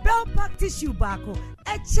 Bell Pack tissue bako,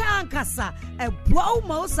 echa ankasa, ebwa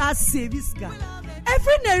mausa service ga.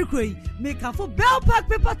 Every nerikwe, make up for Bell Pack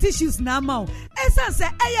paper tissues na mau. Esa se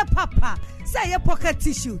eye papa, se eye pocket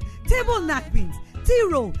tissue, table napkins,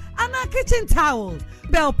 T-roll, and a kitchen towel.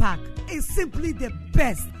 Bell Pack is simply the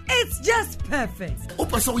best. It's just perfect.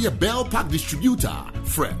 Opasawiya Bell Pack distributor,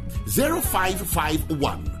 friend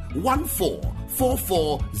 0551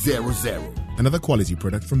 144400. Another quality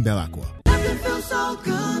product from Bell Aqua. Nothing feels so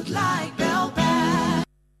good like Bell Pack.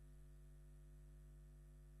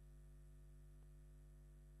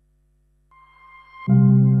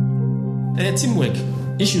 Teamwork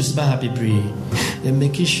issues ba happy brain and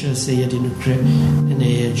making sure say you didn't crack and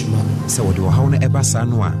a juma. So what do I want to ever say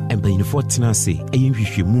no and be in 14 say a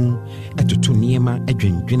yinhwehwemu etoto niema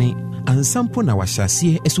adwendwene ansampo na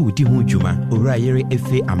wahyasie eso wudi ho dwuma owura yere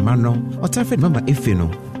efe amano otafe mama efe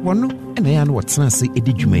no wono ena ya no wotena se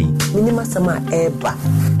edi dwuma yi minima sama eba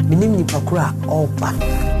minim ni pakura oba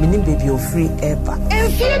minim baby ofree eba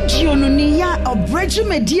efie diono ni ya obreju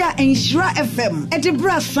media enshira fm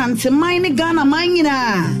edebra sante mine Ghana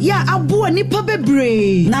manyina ya abo nipa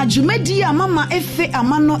bebre na dwumedia mama efe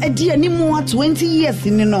amano edi animu 20 years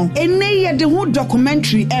ni no ene ye de ho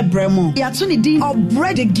documentary ebremo ya to ni din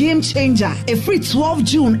obred the game changer a free 12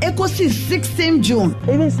 June equals 16 June.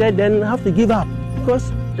 Even said then I have to give up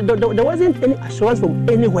because there wasn't any assurance from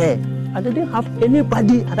anywhere. I didn't have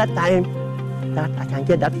anybody at that time that I can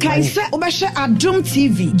get that. Kaise Obeshe Adutwum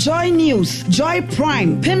TV, Joy News, Joy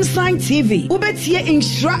Prime, Pimsign TV, Ubetie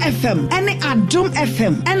Insura FM, and Adutwum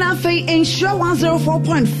FM, and Afe Insura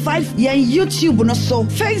 104.5 yen YouTube no so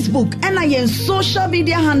Facebook and yen social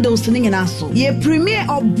media handles ning in aso. Ye premiere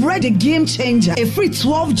of Bread the Game Changer, a free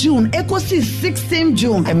 12 June, equals 16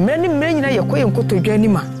 June. And many men ye koyen koto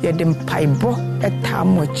dwanima, ye dem paibo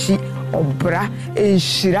etamochi obra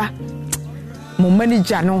enshira.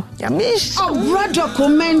 Manager no yamish Obra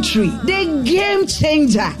documentary the game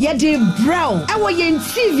changer ya de brown awo yen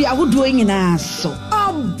TV awodo nyina so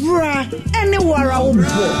obra anywhere obo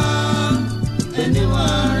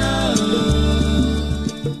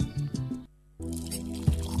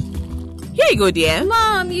Here you go, dear.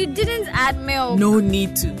 Mom, you didn't add milk. No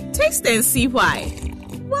need to. Taste and see why.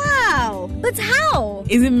 Wow, but how?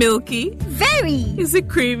 Is it milky? Very. Is it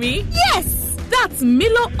creamy? Yes. That's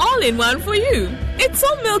Milo all-in-one for you. It's so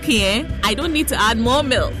milky, eh? I don't need to add more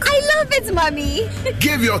milk. I love it, Mommy.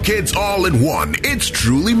 Give your kids all-in-one. It's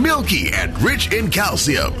truly milky and rich in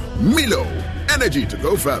calcium. Milo, energy to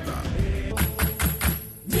go further.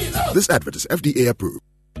 This advert is FDA approved.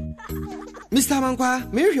 Mr.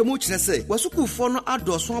 Mankwa, Mary mu kyerɛ sɛ wasukufo no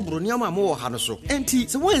adɔso abroni ama mo wɔ ha no so. Enti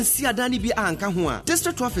sɛ wansi adani bi anka ho a,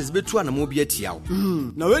 district office betu anamo bi atia wo.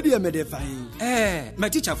 Na we dey me dey fine. My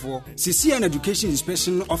teacher for CC and education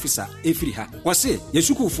inspection officer efiri ha. Wɔse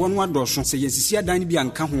yesukufo no adɔso sɛ yesisi adani bi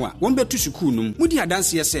anka ho a, wɔn betu sukuu no mu. Mudi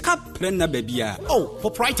adanse yɛ sɛ kapre na babia. Oh,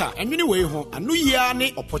 proprietor, and anyway ho, anu year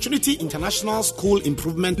ne Opportunity International School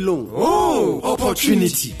Improvement Loan. Oh,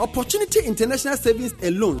 Opportunity International Savings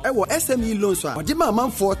and Loan. Ɛwɔ SME loan so a ma man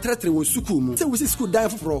for tretre wo suku mu se wo school dan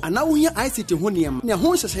foforo ana wo hia ICT ho niam ne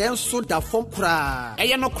ho hyehye so da fom kra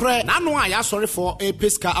eye no kra na no a ya sorry for a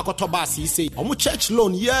peska akotoba sei omo church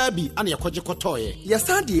loan ya bi ana yakoje kotoye ya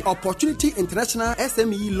sadi Opportunity International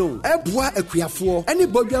SME loan ebua akuafo ene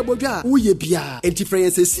bodwa wo ye bia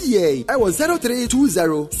anti-friends CA I was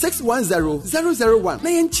 0320610001 na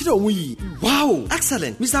yen chire omu yi. Wow,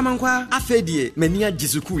 excellent Mr. Mankwa afedie mania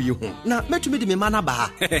jisuku yi ho na metumi de me mana ba ha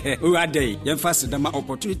o adai yemfa dama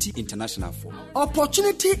Opportunity International for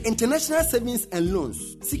Opportunity International Savings and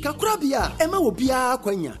Loans sikakura bia ema wo bia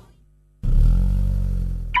kwanya.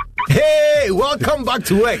 Hey, welcome back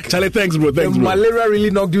to work. Charlie, thanks, bro. Thanks, bro. Malaria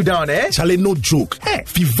really knocked you down, eh? Charlie, no joke.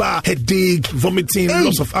 Fever, headache, vomiting,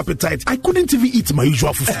 loss of appetite. I couldn't even eat my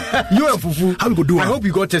usual fufu. You and fufu? How we go do it? I hope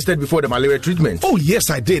you got tested before the malaria treatment. Oh, yes,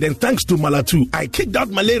 I did. And thanks to Malatu, I kicked out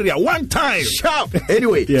malaria one time. Sharp.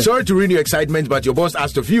 Anyway, sorry to ruin your excitement, but your boss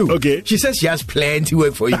asked of you. Okay. She says she has plenty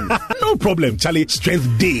work for you. No problem, Charlie.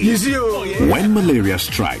 Strength day. You see, When malaria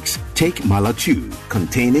strikes, Take Mala-2,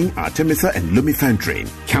 containing Artemether and Lumefantrine.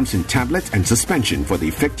 Comes in tablet and suspension for the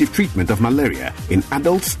effective treatment of malaria in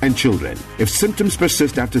adults and children. If symptoms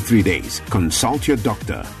persist after 3 days, consult your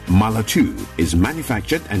doctor. Mala-2 is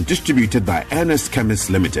manufactured and distributed by Ernest Chemists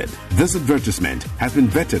Limited. This advertisement has been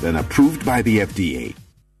vetted and approved by the FDA.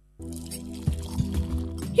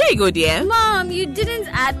 Here you go, dear. Mom, you didn't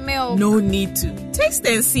add milk. No need to. Taste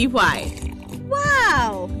and see why.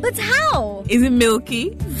 Wow, but how? Is it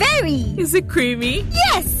milky? Very. Is it creamy?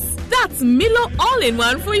 Yes. That's Milo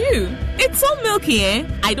all-in-one for you. It's so milky,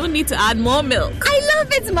 I don't need to add more milk. I love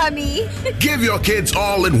it, Mommy. Give your kids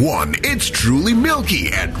all-in-one. It's truly milky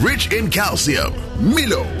and rich in calcium.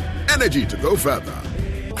 Milo, energy to go further.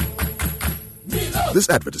 This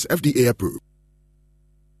advert is FDA approved.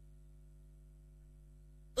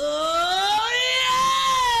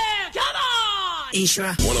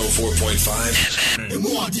 Ishra 104.5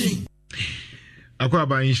 FM.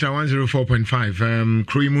 Akwaba Ishra 104.5.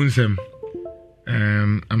 Crew Munsem.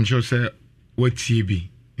 I'm sure say what TB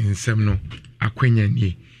in Semno Akwenya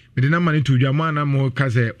ni. Me the number to Jamana mo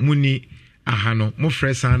kaze muni ahano mo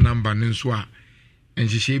fresa number nso a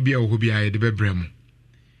enhihye bia wo bia de bebrem.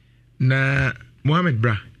 Na Mohammed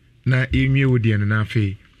Bra na enwie wodi en na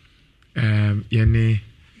afi yene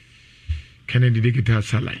Kennedy digital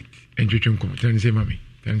satellite. And you can come. Tell say mommy.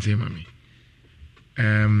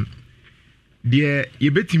 Dear,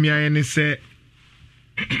 you bet me I say,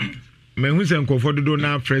 me who say for do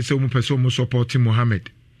na fresh so person support Mohammed.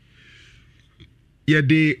 Ye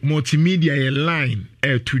de multimedia ye line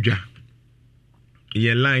air tuja.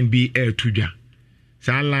 Ye line be air tuja.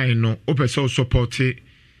 Sa line no o person support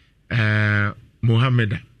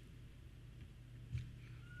Mohammed.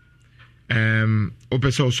 O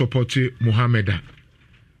person support Mohammed.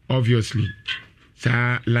 Obviously,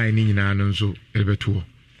 sa line in an so elbeto.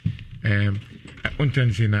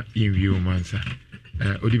 Untense na in view mansa.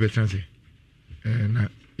 Odibetanse. Na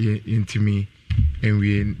into me and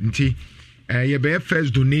we nti. Ye be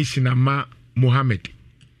first donation ama Mohammed.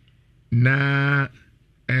 Na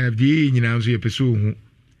the in an so ye peso.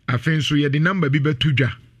 Afen so ye the number be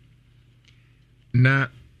betuja. Na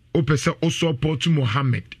opesa also support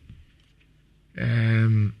Mohammed.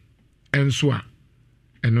 And so.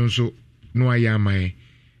 And also no ayama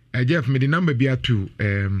Jeff me the number be to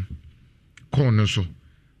corner so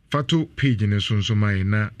fato page ne so my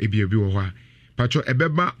na ebi wo ho pacho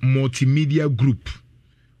ebeba multimedia group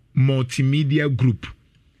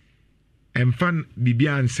fan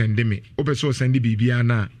bibia and send me opeso send bibia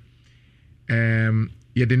na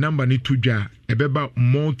ye the number ni to dwa ebeba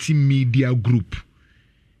multimedia group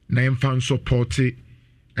na fan support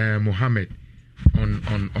Mohammed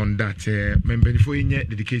on that member before in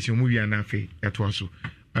dedication movie and afi that was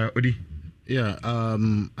Odi. Yeah,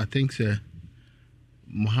 I think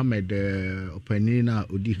Mohammed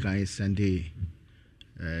Openina Odi can send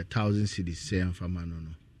 1,000 cedis say from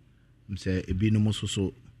Manono. Say ebi no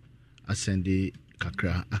so asende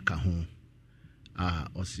kakra aka ho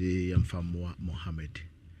or say yamfa Mohammed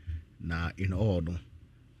na in all no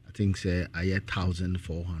I think say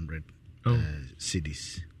 1,400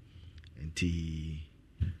 cedis.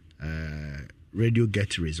 Radio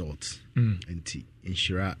get results enti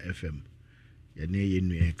Inshira FM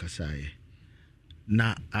yene kasaye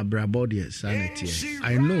na abrabode sanity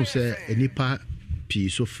I know say enipa pi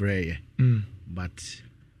so frey but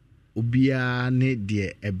obia ne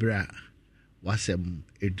de ebra wasem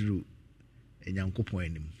eduru enyankopon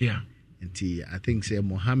anim enti I think say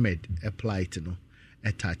Mohammed applied no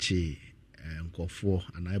etache nkofo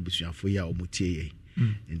ana abusuafo ya omutie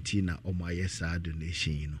enti na omaye sa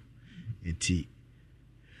donation no enti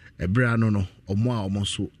ebra no omo a omo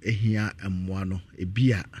so ehia emmoa no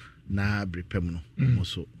ebia na brepem no omo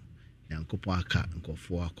so yankopon aka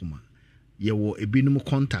nkofo akoma yewo ebinum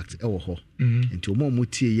contact ewo ho enti omo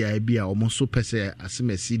mutie ya ebia omo so pese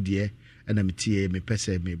asemasi de na metie me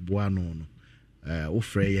pese me boa no wo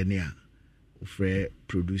frɛ ye ne a wo frɛ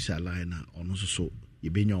producer line na ono so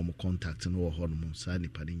yebenya omo contact no wo ho no sa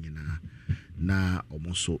nipa ne nyina na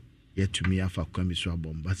omo so yetumi afa kwami so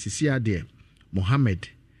abomba sisi ade Mohammed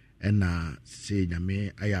na say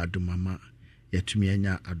nyame aya adumama yetumi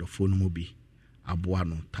anya adofo no bi aboa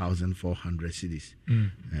no 1,400 cedis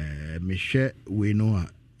me hwɛ we no a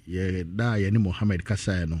ye da ye ne Mohammed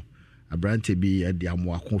kasa no abrante bi de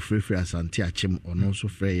amoako frefre asante achem ono so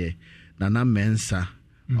frɛ ye nana mensa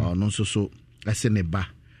ono so ese ne ba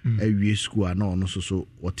awie school na ono so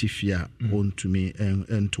otifia ontumi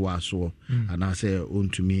ento aso ana say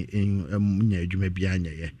ontumi nya adwuma bi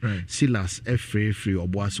anya ye Silas free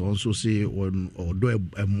oboaso onso say odo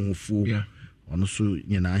emufu ono so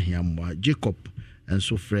nyina ahia mwa Jacob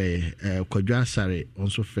nso frɛ Kwadwa Sare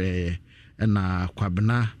nso frɛ na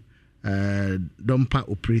Kwabena Dompa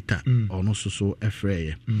operator ono so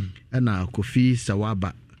frɛ na Kofi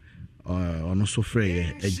Sawaba ono so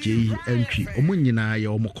frɛ AJ entry omo nyina ye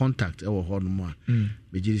omo contact e wo ho no mu a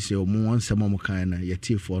begiri se omo wonsem omo kan na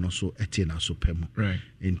yetiefo no so eti na so pem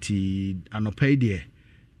enti anopai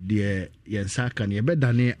de yensa kan ye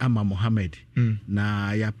bedane ama Mohammed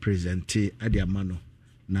na ya presente ade amano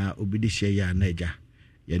na obidi hye ya na eja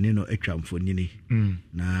ye ne no atwa mfonini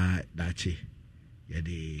na dachi ye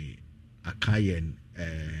de akayen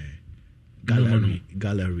gallery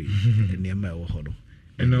niema wo ho no.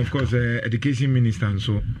 And of course, education minister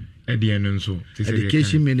so at the end so.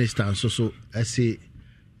 Education minister so I say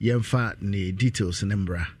yemfa ni details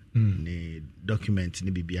nembra ni document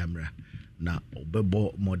ni bibiamra na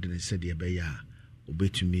obebo modern said ye be ya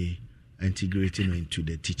obetumi integrating into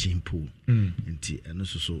the teaching pool. Nti eno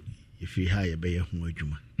so if you hire be hu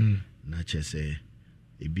adwuma na che say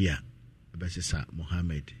ebia ebesesa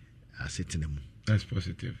Mohammed asetenemu. That's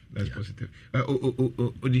positive. Positive.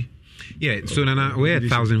 Odi. Yeah, so Nana, we're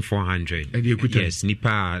 1,400. Yes,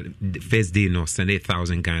 Nipa first day no send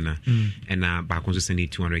 1,000 Ghana, and back on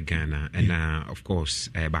send 200 Ghana, and of course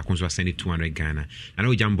back on send 200 Ghana. I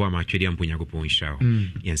know Jambo am actually am punya go show.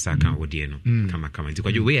 Yes, I can't odieno. Come.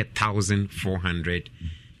 Because you weigh 1,400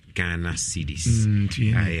 Ghana cedis.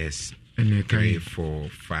 Yes. 3, 4,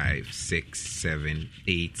 5, 6, 7,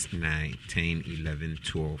 8, 9, 10, 11,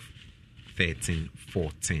 12. 13,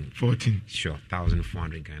 14. Sure,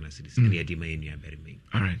 1,400 Ghana cedis.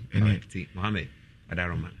 All right. Mohammed,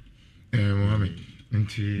 Adaroma. Mohammed.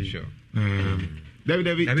 Sure.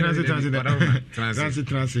 David,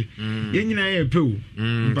 transit. Yenina ye pe.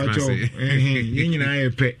 Mpacho. Yenina ye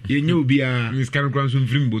pe. Yenyu bia. Miss Karen Kwansun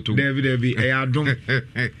Flimboto. David, Ayadom.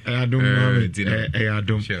 Mohammed.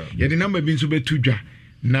 Ayadom. Ye the number bin so betu dwa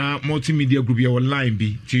na multimedia group ye online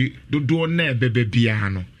bi ti dodo na bebe bia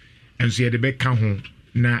no. Enso ye de be ka ho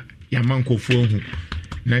na yamankofo hu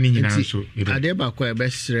na ni nyina so ade ba ko e be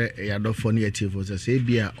sere yadofo ne yatifo se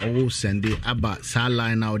bia owo sende aba sa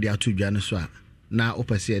line na odi atudwa no so a na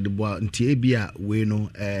opese de bo nti e bia we no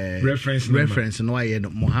reference no aye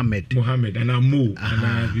Mohammed and Mo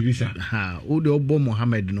and Bibisa o de obo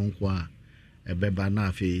Mohammed no nko a e be ba na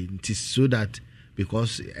afi nti so that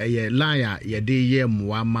because a liar ye de ye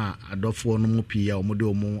muama adofo no mu pia o de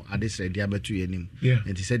omo adesre dia betu yenim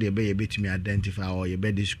and he said ye be betumi identify or ye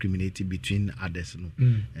be discriminate between others no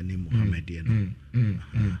and Mohammed no me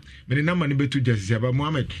the number ni betu justice about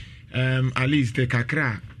Mohammed at least the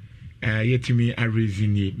kakra yetimi a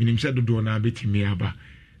reason ye minim se dodo na betimi aba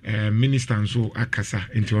minister so akasa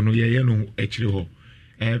enti ono ye no akire ho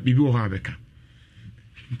bibi wo ha beka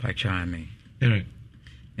mpachame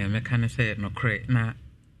mekane say no cre na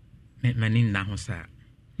mani na ho sa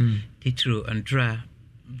titru andra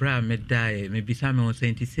bra me dai me bisa me o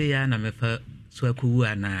senti say ya na me fa so akuwu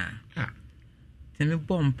ana te me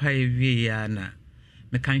bom pa ewie ya na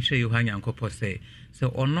me kan hwe yo hanyankopɔ say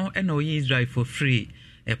so ono e na oyi Israel for free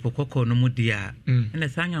epokoko no mu dia na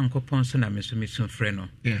sanyankopɔ so na me so frɛ no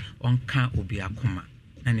onka obi akoma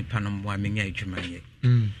na nipa no mo amenya adwuma ye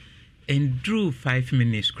and drew 5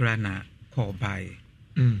 minutes kra na call by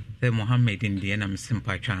the Mohammed in the enam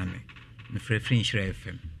simple chane me frefrin shire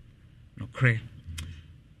FM no kre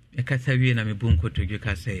e kasa wie na me bunko to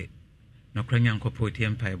dweka say no kra nyankopɔ ti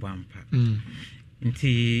empire bampa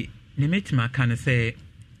nti ne metima kan say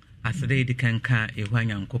asede di kanka e hwa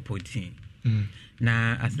nyankopɔ ti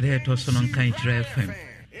na asede to so no kan shire FM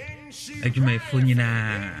adwuma efo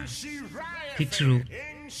nyina titru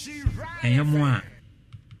enyamo a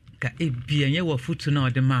ka ebia nye wo futu na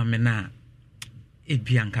ode ma me na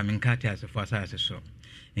ebia nka menkate asefo asase so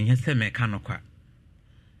enye se me ka no kwa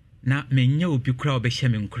na menye obi kura obehye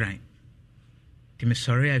me nkuran ti me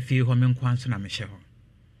sori afie ho me nkwanso na me hye ho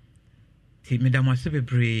ti me da mo se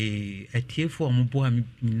bebre atiefo ombo am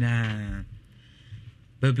na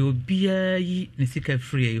baby obia yi ne sika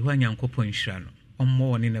free ho anyankopɔ nhira no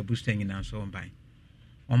ommo woni na booster nyina so ban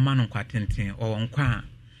omma no kwatenten o nkwa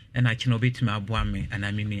na chi no betimi aboa me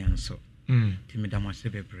ana me nua nso ti me da mo se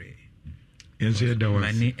bebre yenso da was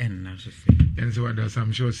mani enna so se yenso wada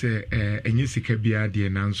sam sure say enye sika bia de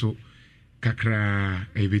nanso kakra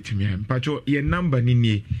ebetimi mpacho ye number ni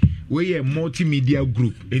nie we ye multimedia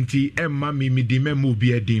group enti emma me di memo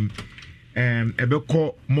bia dim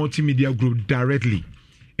ebekọ multimedia group directly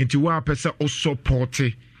enti wa pesa o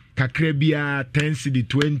support kakra bia 10 cedi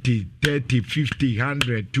 20 30 50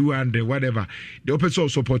 100 200 whatever the person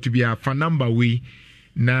support bia fa number we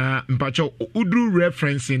na mpacho udru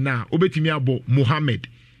reference na obetimi abo Mohammed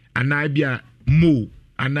ana bia Mo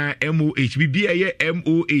ana MOH bibia ye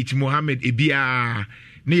MOH Mohammed ebia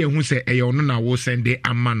ne ye hu se eye ono na wo send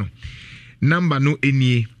ama no number no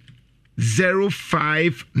enie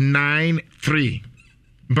 0593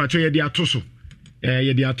 mpacho ye dia toso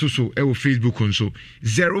ye dia toso e wo Facebook nso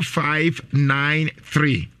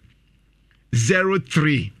 0593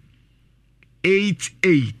 03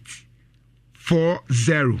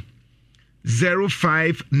 8840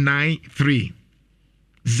 0593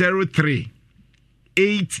 03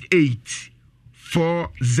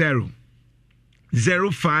 8840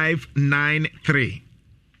 0593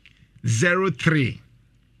 03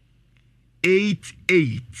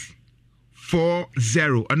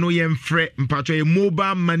 8840 ano yemfre mpacho ye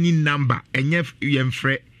mobile money number enye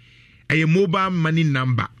yemfre a mobile money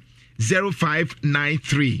number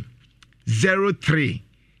 0593 03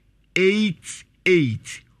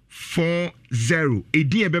 8840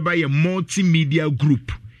 edi ebeba ye multimedia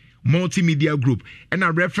group and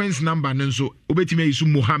a reference number nso obetimi isu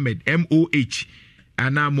Mohammed MOH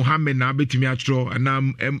ana Mohammed na betimi atro ana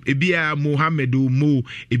ebia Mohammed mo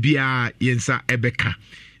ebia yensa ebeka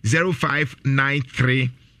 0593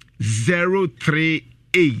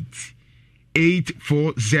 038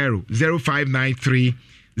 840 0593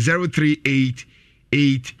 038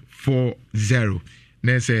 840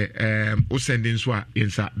 nese o sending so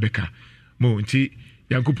yensa beka mo nti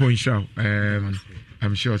yakupon show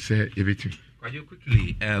I'm sure say everything.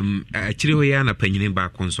 Quickly, actually, we are na panyine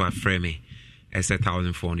back on so a frame as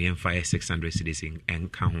 1,400 and 5,600 citizens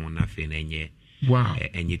and count nothing and ye. Wow.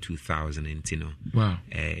 And ye 2,000 and tino. Wow.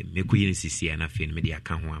 Me kuyin sisi na fin media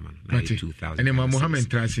count woman. 2,000. And then Mohammed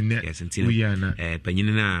transin net. Yes, and tino. We are na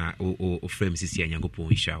panyina o frame sisi and yango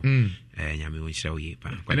pon show. Nyame won show ye pa.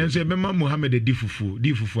 And then say Mema Mohammed di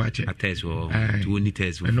fufu ache. Ates wo to only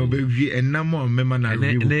test. And no be and na more Mema na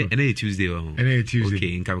and Tuesday and Tuesday.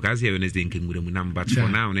 Okay, in Kabakazi Wednesday in Kingurum number for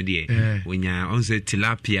now na dey. When ya on say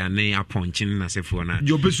tilapia na aponchin na se for na.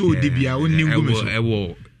 Your person di bia oni ngume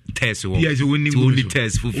so. Test wo. Yes, only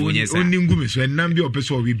test fufu yes. Oni ngume so and nam bi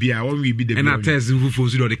person we bia one we be the. And a test fufu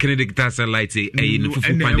so the kinetic satellite say no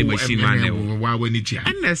fufu pan machine man na. Wa we ni tia.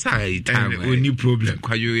 And that's how it time. Only problem.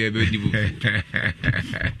 Kwayo ye be dibu.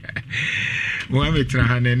 Mohammed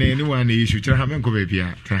Trahane ne one issue Trahame ko be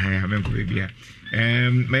bia. Trahame ko be bia.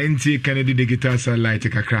 Menti Kennedy the guitar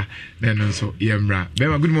satellite kakra then also yemra.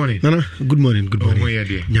 Bema good morning. Nana good morning. Oh yeah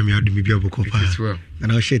dear. Nyame adu mi bia boko pa. Well.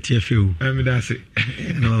 And I'll share TFU. That's it.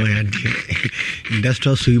 No,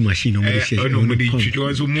 industrial sewing machine. Because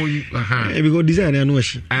design, I know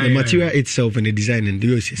the material itself and the design and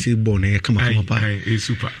the say born. Come up. It's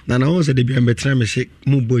super. Now, I was at the behind time. I say,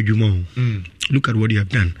 move boy, look at what you have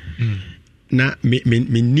done. Now, me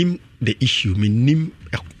name the issue. Me name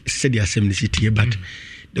said the assembly city, but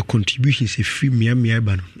the contributions a free me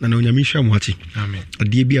ban. And on your mission, what? Amen. A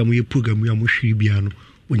DB, we program, we are Mushibiano.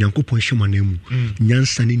 Onyankopon hyema na mu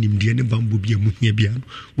nyansa ne nimde ne bambo bia mu hia bia no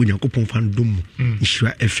onyankopon fan dom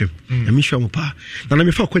Ishra FM na me hwa mo pa na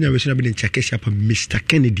me fa kwanya we so na be nchakesi apa Mr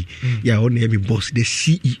Kennedy ya o na me boss the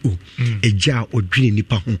CEO eja odwene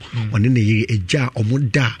nipa ho one na ye eja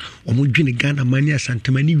omoda omodwene Ghana mania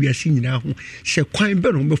santamani wiase nyina ho se kwan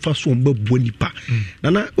be no be fa so ombabuo nipa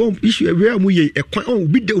na issue we amu ye kwan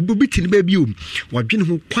obi tini ba bi o wadwene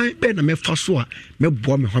ho kwan be na me fa so a me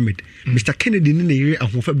boa Mohammed Mr Kennedy ne ye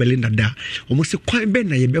fa Belinda da almost kwan ben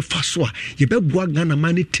na ye be fa so a ye be boa Ghana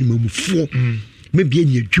man timamufo maybe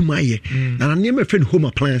any adwuma ye na na me friend home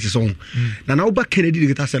appliances on na na oba Kennedy de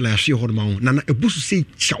geta sala hye ho ma na na ebusu say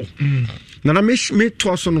chaw na me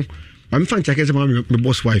to so no I'm fan check my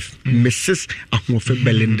boss wife Mrs Ahofa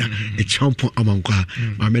Belinda a champion amankwa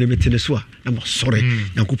my me teneswa I'm sorry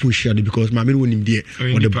yankopon share because my men wonim de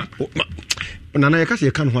na na yakase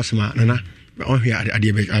ye kan ho asema na on here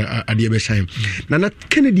adie be shine na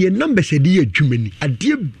Kennedy number said the adwumani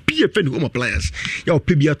adie be a friend home appliance ya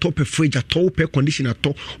opebia top fridge atop conditioner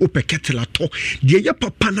to op kettle ato de ya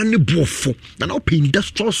papa na ne bofo na op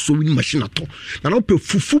industrial sewing machine ato na op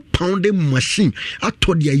fufu pounding machine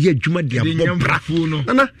ato de ya adwuma de abobra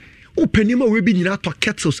na openima we be nyina to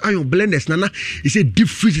kettles iron blenders nana is a deep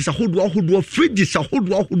freezers ahodo fridges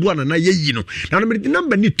ahodo nana yeyi no na me the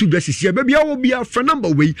number need to dress here baby I will be a friend number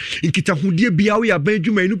way nkita hodie bia we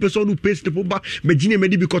abadwuma inu person no paste the boba magine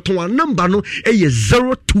medi bi koton an number no e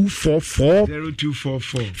 0244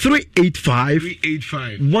 385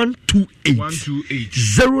 128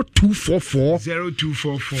 0244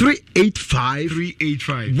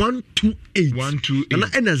 385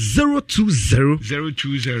 128 and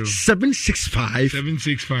 020 765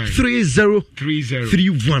 765 30 30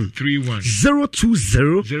 31 31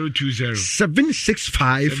 020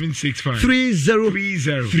 765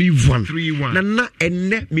 30 31 Nana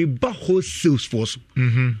enne me ba wholesales force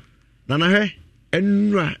Nana he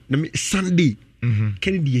enra na me Sunday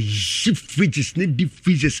Kennedy ship fridges, need deep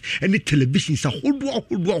freezers, and the televisions are hold.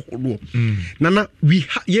 Nana, we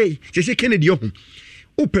they say Kennedy home.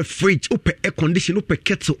 Open fridge, open air condition, open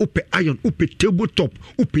kettle, open iron, open tabletop,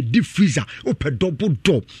 open deep freezer, open double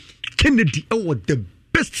door. Kennedy the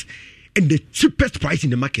best and the cheapest price in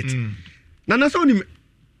the market. Nana saw him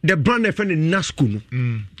the brand I found in Nasco.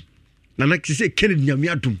 Nana say Kennedy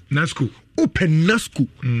Yamiadum. Nasco. Open Nasco.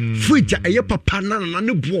 Fridge a papa nana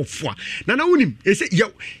no bo for. Nana unim, he say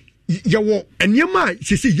yawo enyama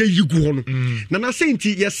se se ye yigu no nana say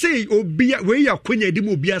nti ye say obia we ya kwanya dem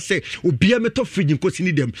obia say obia meto fridge nkosi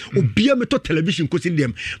ni dem obia meto television nkosi ni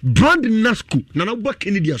dem brand Nasco nana bo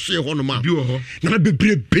Kennedy aso ye ho no ma nana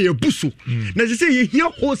bebre be abuso na se say ye here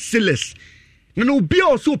wholesalers Nana obia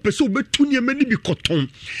also person obetu ni mani bi koton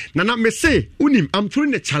nana me say unim I'm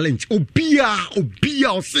throwing a challenge obia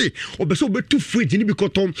say obeso obetu fridge ni bi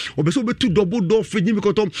koton obeso obetu double door fridge ni bi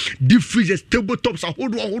koton deep freezers tabletops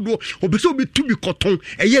ahodo obeso obetu bi koton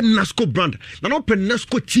eye Nasco brand nana open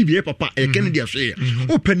Nasco TV papa eye Kennedy ashe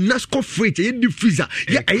open Nasco fridge eye deep freezer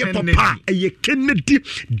eye papa eye Kennedy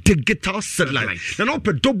digital satellite nana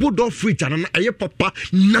open double door fridge nana eye papa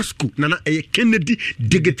Nasco nana eye Kennedy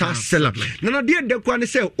digital satellite nana dear de kwa ne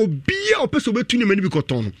say obia opeso betu ni mani bi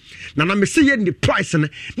koton na me say ye the price ne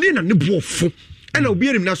na ne boofo and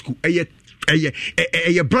obia rim Nasco eye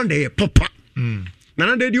brand eye papa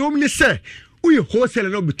na de omni say we wholesale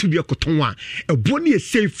no betu bi koton a ebo ne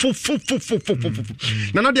say fo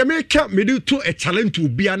na de me do to a challenge to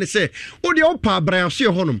obia ne say o de opa abran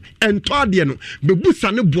so honom ento ade no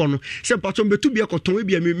bebusa ne bo no say patron betu bi koton e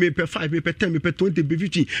bi me pe 5 me pe 10 me pe 20 me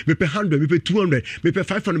 50 me pe 100 me pe 200 me pe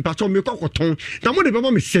 500 patron me koton na mo de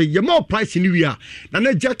be me say ye more price ni wi a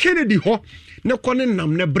na ja Kennedy ho ne kone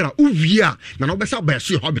nam ne bra uvia na no be sa ba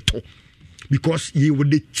so ho beto because you were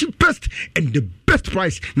the cheapest and the best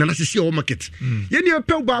price na na see our market ye ne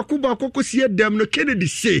pe ba ko see dem no Kennedy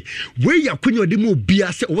say we ya kwenye dem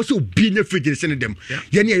obia say o so obi nya fridge se ne dem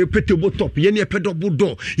ye ne ye pe table top ye ne pe double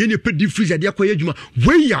door ye ne pe deep freezer de akoye adwuma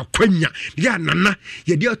we ya kwanya ya nana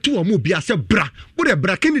ye de ato o obia say bra wo de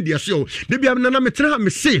bra Kennedy say o de bia nana metra ha me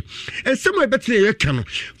say ensem e betre ye ka no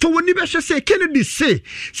for woni be say Kennedy say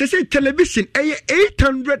television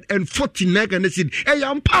 849 Ghana cedi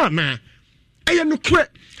ampa na no kwe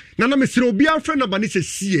nana me sire obi afre na bani se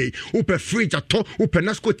sie open fridge ato open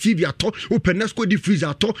Nasco TV ato open Nasco deep freezer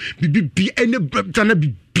ato bi ene brana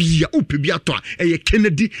bi open bi ato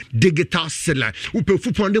Kennedy digital seller open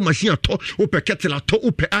food pounding machine ato open kettle ato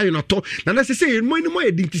open iron ato nana se say mo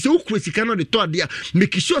ye dinti se okwesi kana de to ade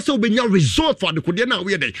make sure say obenya result for the kode na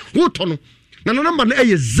we dey wo to no na number na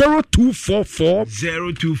 0244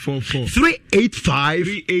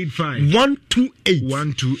 385 128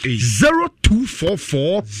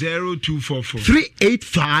 0244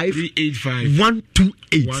 385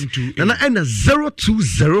 128 na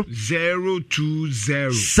 020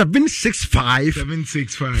 765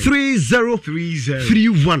 30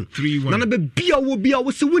 31 na be bia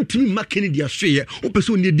wo se wontimi ma Kennedy ahwe o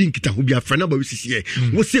pese oni di nkita ho bia fra na ba wisisie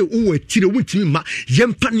wo se wo atire wontimi ma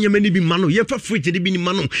yemfa ne yemani bi ma no yemfa fridge de bi ni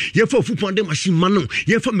ma no yemfa food pounding machine ma no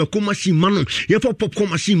yemfa meko machine ma no yemfa popcorn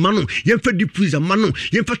machine ma no yemfa deep freezer ma no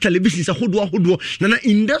yemfa television sa hodo na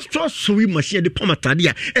industrial sewing machine de pomatade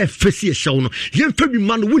a efesi e hyew no yemfa bi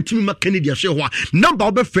ma no wontimi ma Kennedy ahwe ho number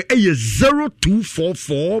obefe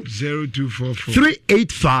 0244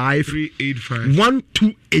 385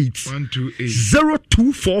 128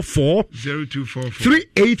 0244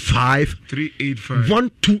 385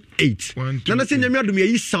 128 nana se nyame adom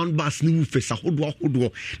yi sound bass ni ufesa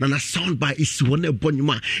hodo nana sound bar is one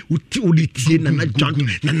ebonyuma udi tie nana janto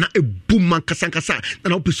nana ebuma kasankasa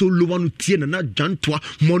nana opeso lowa no tie nana janto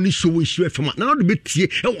morning show in show fm nana do betie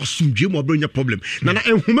e wasumdwe mo abronya problem nana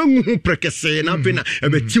enhoma nhu prekese na be na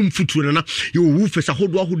ebetim futu nana you ufesa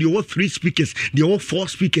hodo you 3 speakers they all 4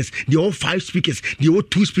 speakers they all 5 speakers they all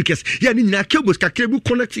 2 speakers ya ni na cables ka cable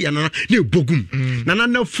connect ya nana na bogum nana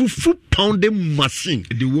na fufu pounding machine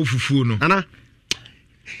the wo fufu no nana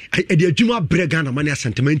edi adwuma brega na mani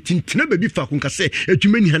sentiment ntina baby fa kun ka se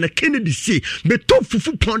adwuma ni hana Kennedy say beto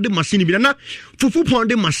fufu pounding machine bi na fufu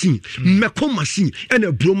pounding machine meko machine and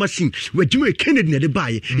a bro machine adwuma Kennedy na de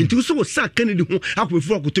bae nti so sa Kennedy ho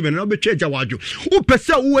akwefu akoto be na betwa agya wadwo wo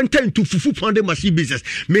pese wo enta into fufu pounding machine business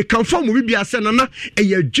me kan fa mo bi ase na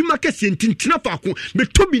e adwuma kese ntina fa kun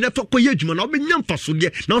beto bi na fa koye adwuma na obenya mfa so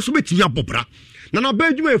de na so betimi abobra na na ba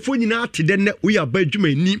adwuma efo nyina ate de ne we ya ba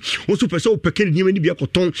adwuma ni wo so pese wo peke ni ni bia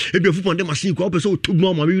koton e bia fufu de machine ko wo pese wo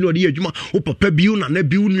togmu ma bi no de adwuma wo papa bi na na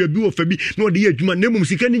bi wo nua bi wo fa bi no de adwuma na mum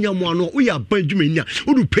sika ni nyamo ano wo ya ba adwuma ni a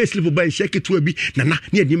wo du pay slip ba shake to bi na na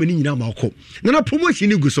ne adwuma ni nyina ma ko na na promotion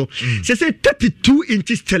ni go so say 32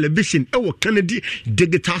 inches television e wo Kennedy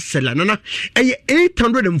digital seller na na e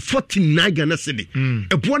 849 Ghana cedi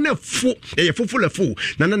e bo na fo e fofo le fo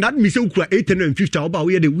na na that means ukura 850 oba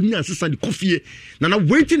we de wunya sesa de kofie na na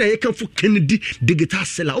waiting na ye kan fo Kennedy digital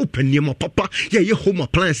seller open niam papa ye home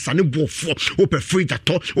appliance ane bo fo open fridge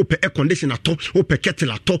ato open air conditioner ato open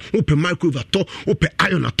kettle ato open microwave ato open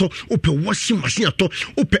iron ato open washing machine ato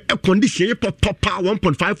open air conditioner ye papa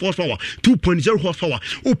 1.5 horsepower 2.0 horsepower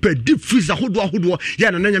open deep freezer hodo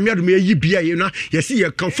ya na nyame adom ye bia ye na ye see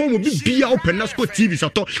ye kan form bi bia open Nasco TV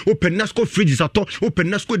ato open Nasco fridges ato open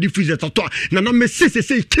Nasco deep freezer ato na na me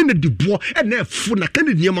say Kennedy bo e na fu na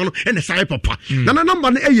Kennedy niam no e na sai papa na na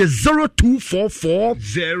number no e 0244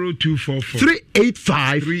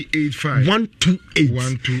 385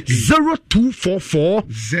 128 0244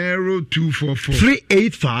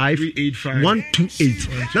 385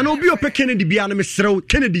 128 na no bi o pe Kennedy bia na me srew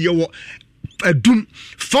Kennedy ye wo Adum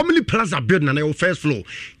Family Plaza building na your first floor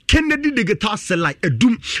Kennedy digital seller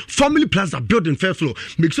Adum Family Plaza building first floor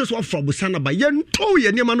make sure so from Busana ba yen to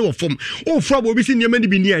ye niam no form o from obi si niam ni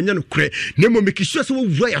bi ni anya no kre na mo make sure so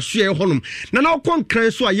wo ya so ye honum na kon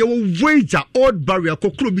kran so a ye wo wager old barrier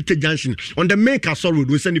kokro bi te junction on the main castle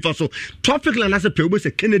road we send if so traffic line as a pe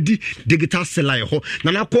say Kennedy digital seller ho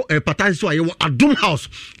na ko patai so a ye wo Adum house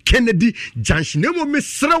Kennedy junction na mo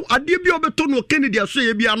mesrew ade bi obeto no Kennedy aso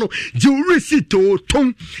ye bia no jewelry to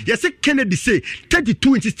ton ye say Kennedy say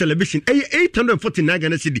 32 inches television 849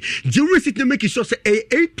 Ghana cedi jewelry sit na make sure say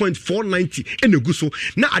 8.490 and go so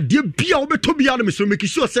na ade bia obeto bia no me so make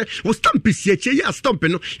sure say wo stamp si eche ya stamp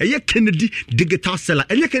no ye Kennedy digital seller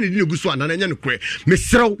ye Kennedy no go so na nya no kre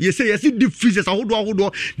mesrew ye say yes deep freezers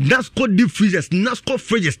ahodo Nasco deep freezers Nasco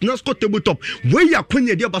fridges Nasco tabletop we ya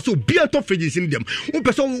kwanya dia ba so bia to fridges in them wo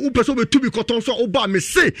person be to be cotton so oba me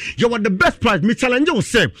say you are the best price me challenge you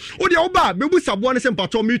say o dia oba be busa bo ne se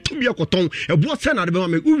mpato me to be cotton e bo se na de be ma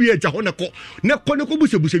me uwie ja ho ne ko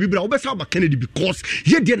busa bi bra obesa ba Kennedy because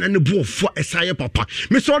ye de na ne bo fo esaye papa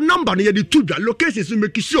me so number no ye de to bia location so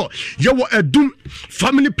make sure you were Adum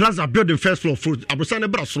Family Plaza building first floor for abosane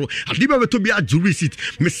bra so ade be to be a jury seat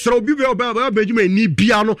me so bi be juma ni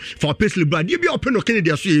bia no for pesle bra de bia open no Kennedy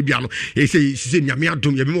aso ye bia no e say nyame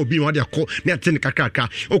adom ye be mo bi no de ko na ten kakaka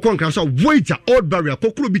o kon kan so wager old barrier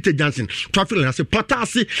kokro bi te Johnson traffic line say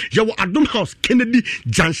patasi ye wo Adum house Kennedy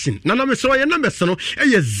Junction na me so ye na me so no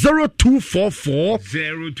e 0244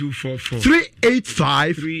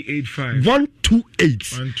 385 128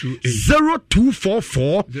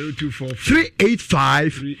 0244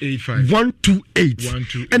 385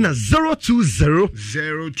 128 and 020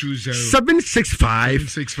 765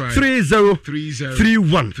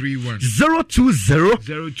 3031 020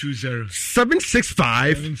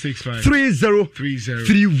 765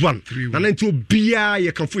 3031 and into bia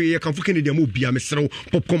ye kan fu Kennedy mo bia me srew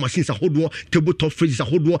popcorn machines ahodo tabletop fridges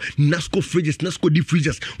ahodo Nasco fridges Nasco deep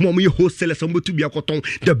freezers mo me wholesalers mo to bia koton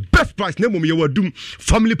the best price na mo me Adum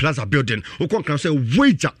Family Plaza building o kon kan say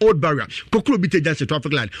wager old barrier kokro bi te Junction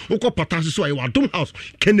traffic line o ko patas so ay Adum house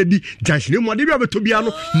Kennedy Junction mo de bia beto bia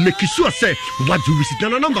no make sure say what you visit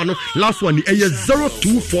na number no last one is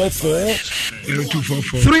 0244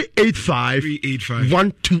 385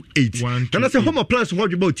 128 and I say home appliance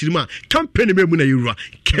what about tirima campaign me mu na yura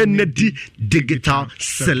Kennedy digital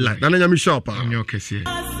seller na nyame shop anyo kese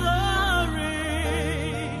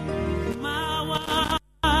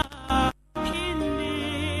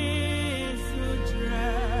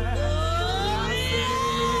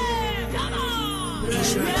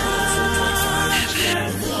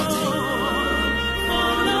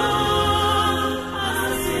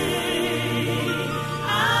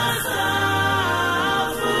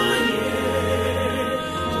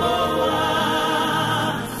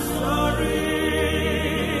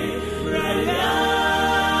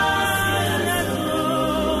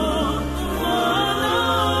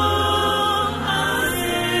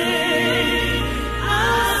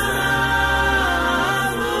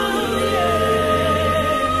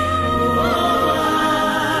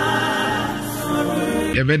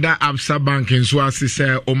Ebeda Absa Bank nso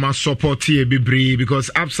asese o ma support e bebre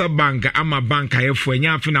because Absa Bank ama bank ayefo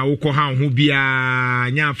nya afi na wokọ ha ho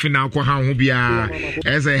bia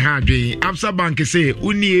eze ha adwen Absa Bank say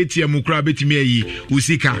uni ATM kura betimi ayi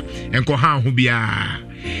usika enko ha ho bia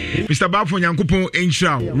Mr. Bafo Nyankopon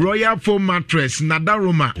Enshra Royal Foam Mattress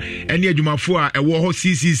Nadaroma ene adwumafo a ewo ho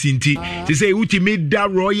CCC nti se say ultimate da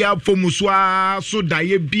Royal Foam so da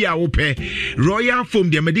ye bia wo pe Royal Foam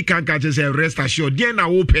the medical catch say rest assured dey na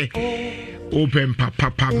wo pe open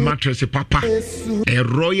papa mattress papa a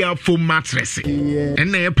Royal Foam mattress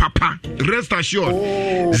and papa rest assured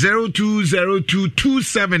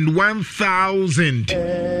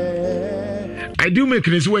 0202271000 I do make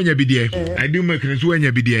this when you be there. I do make this when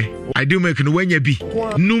you be there. I do make it when you be.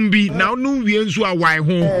 Numbi now numbi enso a why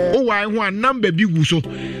home. Oh why one number big so.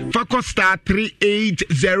 Fako star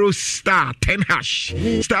 380 star 10 hash.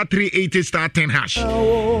 Star 380 star 10 hash.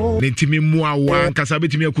 Nentimi mua wan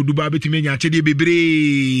kasabetimi akuduba betimi nya chede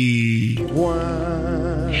bebre.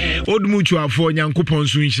 Old mutual for Yankupon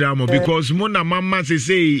Swinchamo because Mona Mama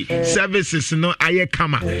say services no aye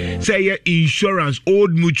kama. Say insurance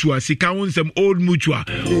old mutual sikawun some old mutual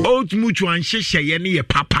and sheshe ye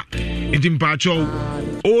papa. Intimpacho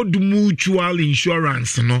old mutual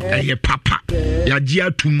insurance no aye papa.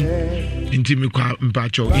 Adutwum intimikwa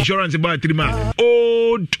mpacho insurance about 3 months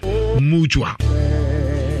old mutual.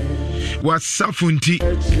 Wasafunti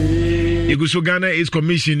Igusu Ghana is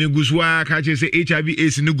commission Iguswa catches say HIV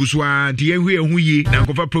AIDS in Iguswa and Yehui na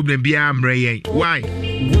cover problem be amre. Why?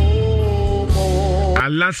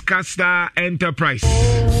 Alaska Star Enterprise.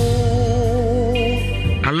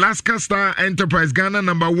 Alaska Star Enterprise, Ghana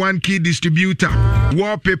 #1 key distributor.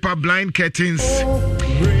 Wallpaper, blind curtains.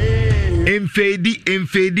 Infedi.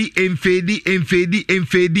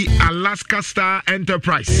 Alaska Star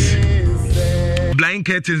Enterprise. Blind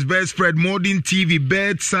curtains, bedspread, modern TV,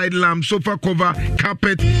 bedside lamp, sofa cover,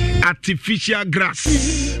 carpet, artificial grass.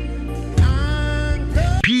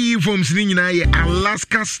 PE forms ninyina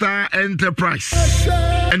Alaska Star Enterprise.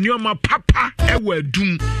 And you are my papa ewe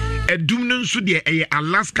doom. Edum no nso de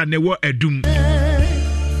Alaska ne wo edum.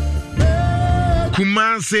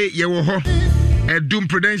 Kumase ye wo ho. Edum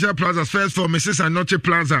Prudential Plaza first for Mrs. Anoche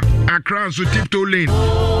Plaza. Accra so Tiptoe Lane.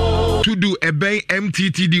 To do a Bay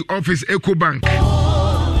MTTD office EcoBank.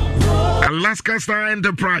 Alaska Star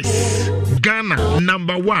Enterprise Ghana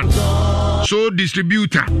 #1 so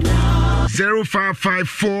distributor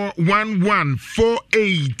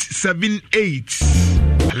 0554114878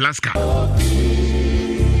 Alaska.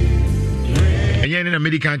 And in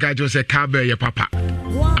American country say cowbell your papa.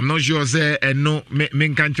 I'm not sure say no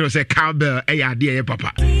men country say cowbell dear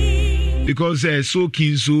papa. Because so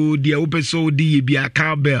kin so the open so di be a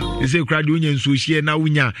cowbell. They say crowd union so share na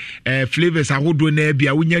unya flavors ahodo na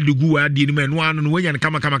bia unya dugu adi ni man one no unya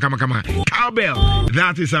kama. Cowbell,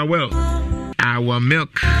 that is our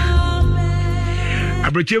milk.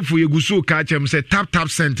 Abrechefu yeguso ka chem say tap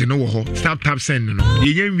cent no wo tap cent no.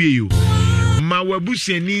 Ye nwie you. Ma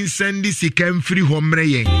wabuseni sendi sikam free homre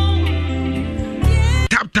yen.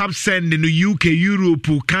 Tap send in the UK, Europe,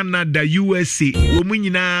 Canada, USA.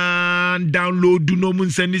 Womunyina download do no mun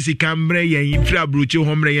send this camera yen free abroche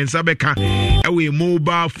homre yen sabeka. Away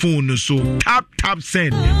mobile phone so tap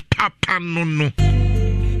send papa no.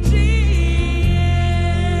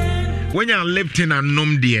 When you're lifting and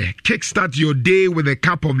numb dear, kickstart your day with a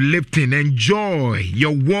cup of Lipton. Enjoy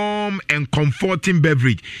your warm and comforting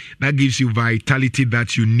beverage that gives you vitality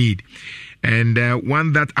that you need. And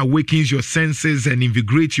one that awakens your senses and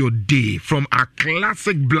invigorates your day. From a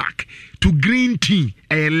classic black to green tea,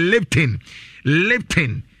 Lipton,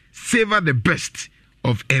 savor the best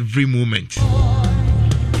of every moment.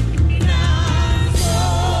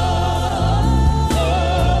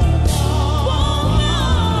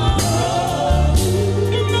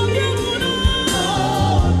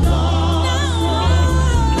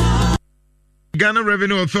 Ghana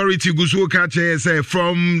Revenue Authority Gusuoka say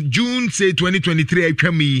from June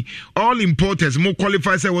 2023 all importers more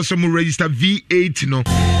qualified say was some register V8 no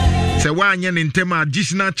say one yen in term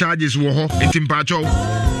additional charges wo ho entimpacho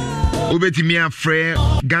obetimi afre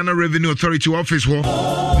Ghana Revenue Authority office ho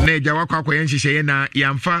na jawa kwakwa yen hihye na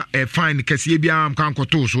yamfa fine kese bia am kan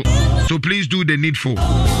koto so please do the needful.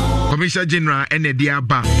 Commissioner General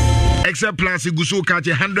Enediaba Excel Plus Guso catch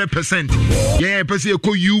 100%. Yeah, person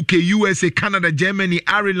ko UK, USA, Canada, Germany,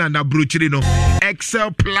 Ireland abrochiri no.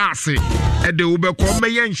 Excel Plus e de ube ko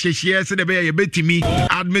meyen hyehyɛ se de be ye betimi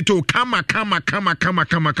admit o kama.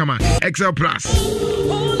 Excel Plus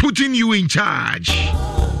putting you in charge.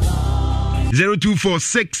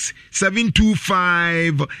 0246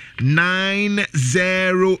 725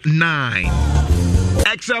 909.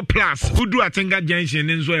 Excel Plus Udu Atenga Junction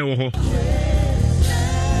nso e wo ho.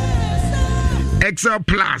 Excel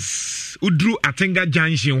Plus Udru Atenga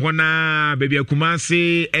Junction hona baby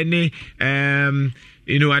Kumasi any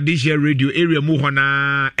Adisha radio area mu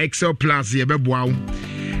hona Excel Plus ye beboa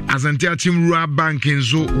Asante Achim Rural Bank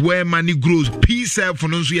nso where money grows PSF for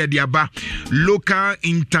nso ye diaba local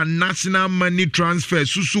international money transfer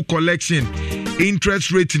susu collection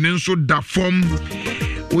interest rate nso da form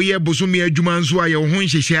we bosomi adwuma nso aye ho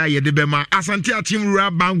nhyehyɛ aye de bema Asante Achim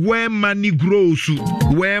Rural Bank where money grows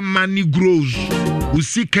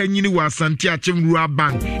usika nyini wa Asante Achim Rural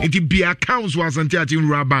Bank enti be accounts wa Asante Achim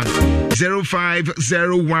Rural Bank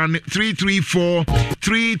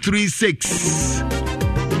 0501334336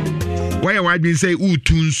 why I been say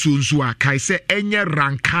utunsu a kai say enye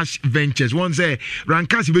Rankash Ventures one say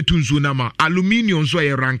Rankash betunsu nama aluminium so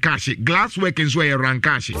ye Rankash glass work so ye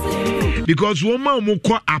Rankash because woma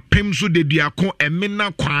omukọ apem so de duako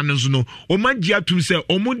emena kwan so no oma gia tum say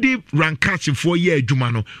omudi Rankash for ye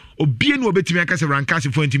adwuma no obie no obetimi aka say Rankash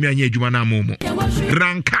for ntimi anya adwuma na amomo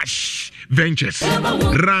Rankash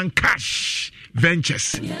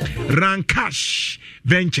Ventures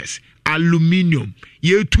aluminium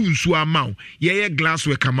ye tunsu amount ye glass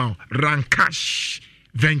work amount Rankash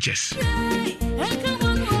Ventures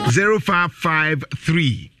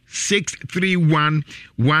 0553 631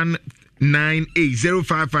 198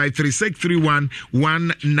 0553 631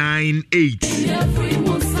 198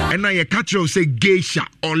 and now you catch you say geisha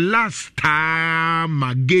or last time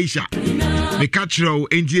geisha me catch you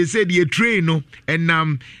and you said you train no and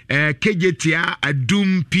KJTA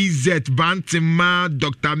Adutwum PZ Bantima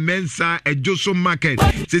Dr. Mensa Ejoso Market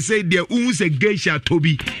say there say geisha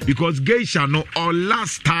Toby because geisha no or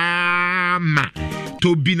last time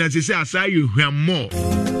Toby na say aside you hear more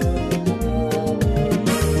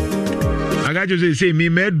I got you say me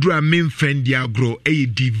medra me friend dia grow a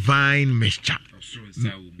divine mixture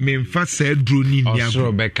memfa said droni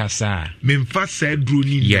niago memfa said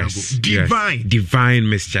droni niago divine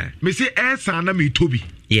mixture me say esa na me tobi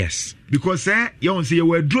yes because you say you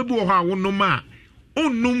were drobi wo ha wonnom a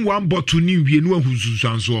onnum one bottle ni wie no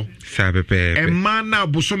ahususanso sabepe e man na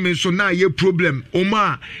bosome so na ye problem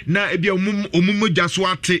oma na e bia omum jaso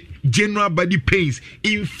ate general body pains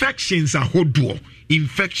infections ahodo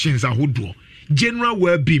general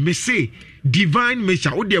well-being me say divine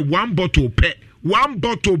mixture o de one bottle pe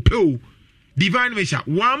divine mixture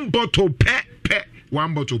one bottle pe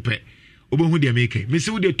obohu de make me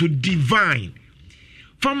say we de to divine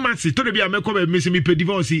pharmacy to de bia me come me say me pe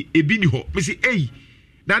divine say ebi ni ho me say hey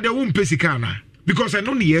na de wo mpe sika na because I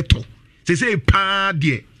know ne yeto say pa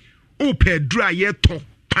de o pe dra yeto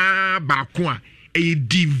pa ba ko a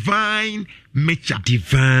divine mixture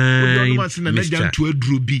divine mixture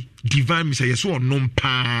divine mixture yes so no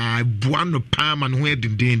pa buano pa man ho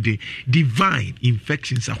edendende divine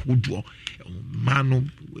infections ahodo mano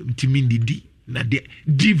timindidi na de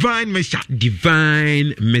divine mixture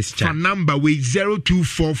for number with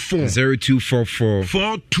 0244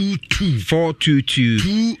 422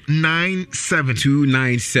 297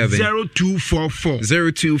 0244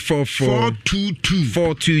 422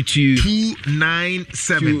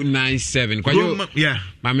 297 yeah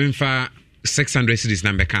mamemfa 600 cities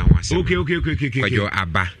number can was okay kwajo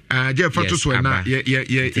aba Jeff to so na ye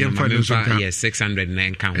mfa yes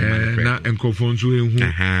 609 can na enkofon so ehu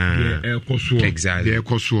ekoso exactly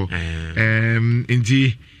ekoso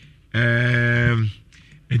enti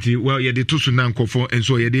well ye de to so na enkofon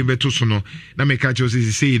enso ye de beto so no na me catch us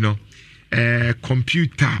say no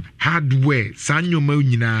computer hardware sanyoma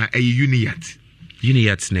nyina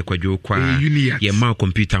Uniyat ne kwadwo kwa ye ma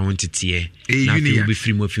computer won tete na fi be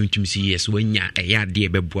free mo fi ntumi si yes wanya eya de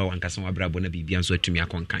beboa wankasa wabrabo na bibia nso atumi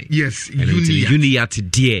akonkan yes uniyat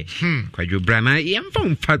de kwadwo bra na ye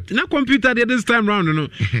mfa na computer de this time round no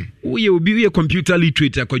we obi computer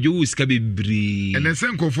literate kwadwo usika bebre and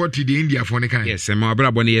sen ko 40 de India for ne kan yes ma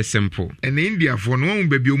wabrabo ne yes simple and India for no won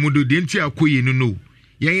baby omudo de nti akoye no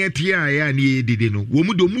yen yete ya na ye dede no wo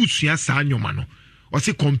mudo musua sa nyoma no o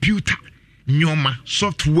se computer nyoma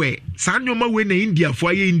software sa nyoma we na India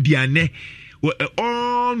for ye India ne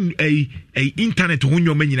on a internet ho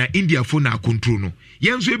nyoma nyina India for na control no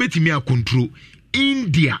yenso ebetimi a control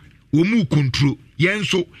India wo mu control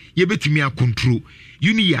yenso yebetimi a control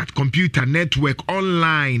Uniyat computer network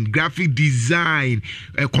online graphic design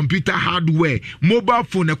computer hardware mobile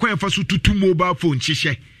phone e kwan fa so tutu mobile phone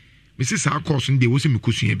hihye me se sa course nde wo se me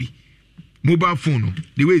kosua bi mobile phone no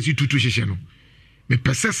the way you tutu hihye no me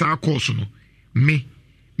pese sa course no me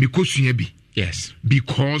kosua bi yes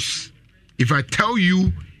because if I tell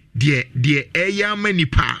you the air many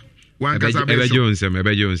pa one kasa be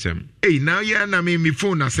jonsem hey now ya na me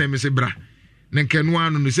phone na say me se bra na nkenu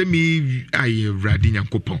anu no se me aye radi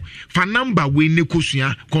nyankopon fa number we ne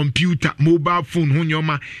kosua computer mobile phone ho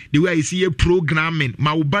nyoma the way I see programming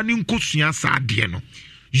ma ubani nkosua sa de no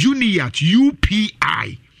Uniyat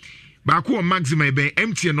UPI baako wɔ maximum bɛn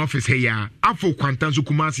MTN office ha ya afo kwanta nso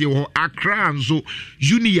Kumasi yɛwɔ hɔ Accra nso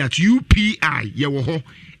Uniat UPI yɛwɔ hɔ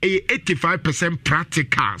 85%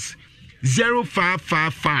 practicals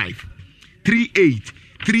 0555 38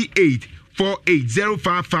 48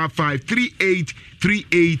 0555 38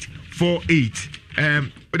 48.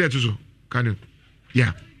 What that so? Can you?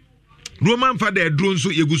 Yeah. Roman Father Drone so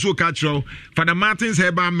Yeguso Catro, Father Martin's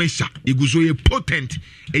Heba Mesha, Yeguso ye potent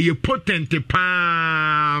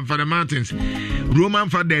pa Father Martins. Roman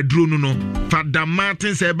Father Drone no, Father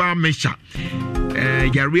Martin's Heba Mesha.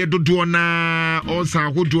 Yaria Dodona, also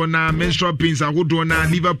Hodona, menstrual pains, Hodona,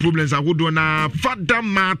 liver problems, Hodona, Father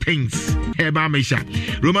Martins, Heba Mesha.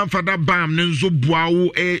 Roman Father Bam, Nenzo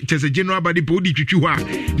Boao, just a general body body chuchua.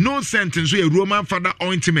 No sentence, a Roman Father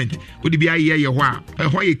ointment. Would be a year, why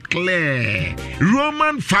clear.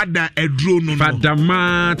 Roman Father Edrono. Father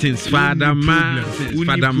Martins, Father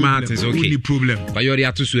Martins, okay. Only problem. But you're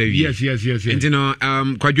there to swear. Yes. And you know,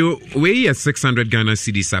 Kwajo, we are 600 Ghana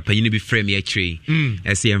cedis up, and you be frame your tree.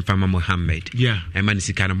 SCM Farmer Mohammed. Yeah. And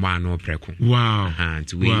Manisika Mano Preco. Wow.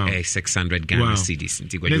 And we are 600 Ghana cedis.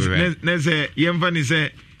 There's a young fan is a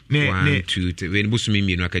 1, 2, 3. When Busumi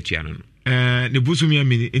Minakatiano. The Busumi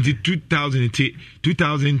into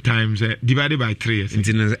 2000 times divided by 3.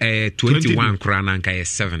 Into 21 Krananka is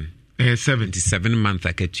 7. 77 months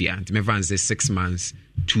I catch you. And me van say 6 months,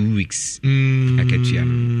 2 weeks. I catch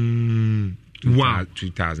you. Wow.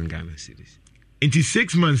 2,000 Ghana cedis. Into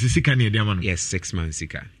 6 months, is near Diamond. Yes, 6 months,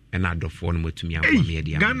 Sika. And I don't want to me.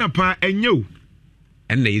 Ghana pa and you.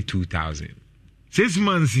 And they 2,000. 6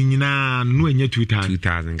 months in no, and you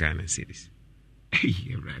 2,000 Ghana cedis.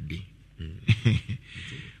 Hey, ready.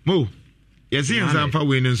 Mo, yes, I'm for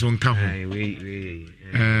winning some count. Yes,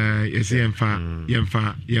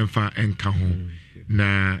 Yemfa, and Cajon.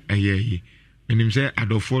 Na, a ye. When him say, I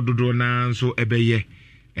don't afford to do now, so a bay.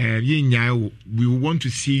 We want to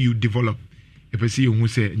see you develop. If I see you who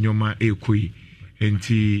say Nyoma Ekoi and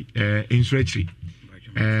Insurrection,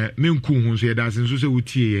 Minku who say that's in Susa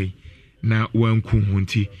Uti na one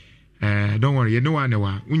Kunti. Don't worry, you know, I know,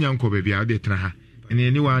 Unyanko baby out there, Traha, and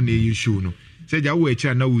anyone you show no. Said I wait,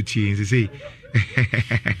 I know Uti, and say,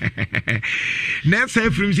 Next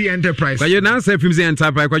Frimsy Enterprise. But you now say Frimsy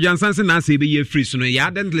Enterprise, because Johnson Nancy be your free, so you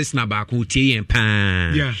hadn't listen about Uti and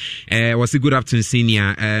Pan. Yeah. Was a good afternoon,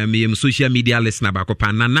 senior. Me social media listener about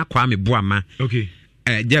Nana Kwame Boama. Okay.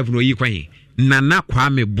 Jeff no Yikwai. Nana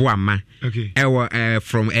Kwame Boama. Okay.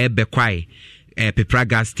 From Ebekwai, Pepra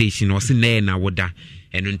gas station, or Sinena Woda.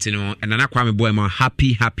 And Nana Kwame Boama,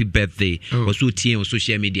 happy birthday. Also, T on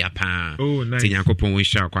social media. Pa. Oh, nice. Yankopon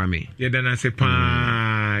Wisha Kwame. Yedana Sepa,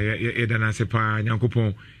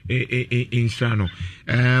 Yankopon. Insano.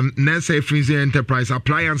 Nessa Frinzy Enterprise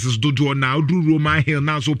appliances do now do Roman Hill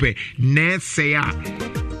now so pay. Nessa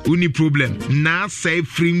uni problem. Now say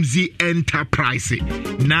Frimsy Enterprise.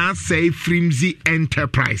 Now say Frimsy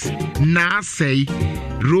Enterprise. Now say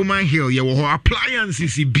Roman Hill. Your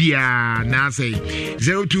appliances bia. Now say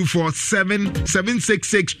 0247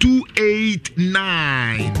 766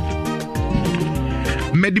 289.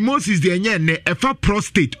 Medimosis the ene efa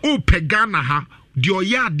prostate o pegana ha. Dio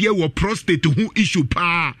ya dear were prostate who issue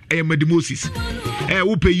pa medimosis.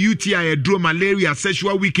 Upe UTI, adro malaria,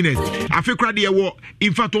 sexual weakness. Africa dear war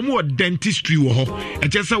in fact more dentistry war.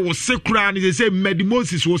 And just was secra, they say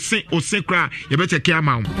medimosis was sick or secra, you better care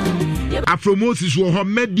mount. Afromosis were her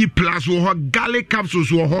Mediplus or her Gallic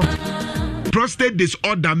capsules were her prostate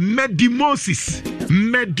disorder, medimosis.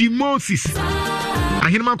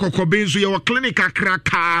 Ahima kokobenzo ya clinic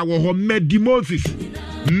kraka wo medimosis.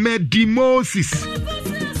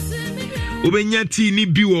 Obenyati ni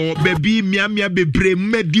biwo baby miamia bebre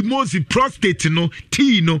medimosis prostate no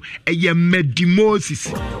T no eye medimosis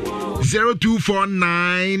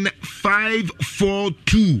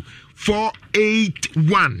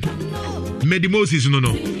 0249542481 medimosis no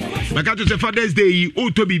makato se Father's Day o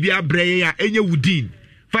to bibia breye ya enye wudin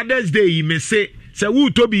Father's Day me say wo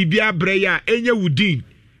to bibia breye ya enye wudin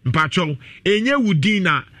mpacho enye wudin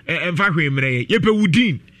na emfa hwemre yepe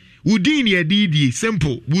wudin ye didi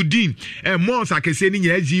simple wudin more sakese ni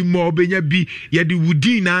nyaji mo benya bi ye di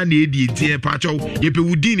wudin na edi tie pacho yepe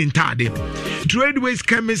wudin ntade Tradeways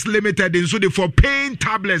Chemist Limited in so they for pain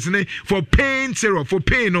tablets ne for pain syrup for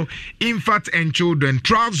pain no infant and children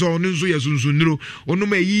trials on nso ye sunsunuro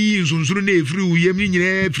onuma yi sunsunuro na efri uyem ni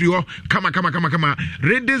nyina efri ho kama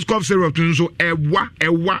Redis cough syrup nso ewa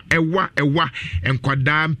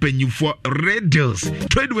enkwada mpanyifo Redis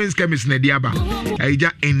Tradeways Chemist na diaba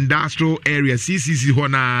eja industrial area CCC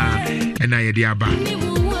hona na ye diaba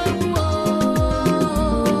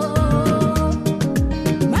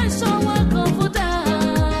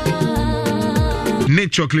ne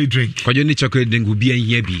chocolate drink. Kwajo ne chocolate drink will be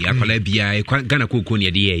here be akola bia Ghana cocoa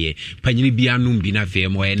ne de panyini bia num bi na fe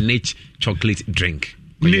mo ne chocolate drink.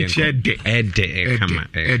 Nature de kama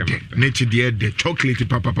nature de chocolate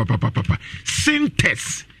papa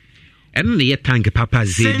Syntex. And the tank papa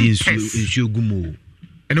zedi nsu gumu.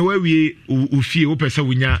 And where we ufie wo pesa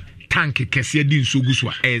wunya tank kese di nsu gu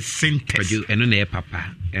so Syntex. Eno na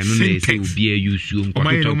papa. Eno na say obi use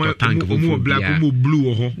nko tank for black mo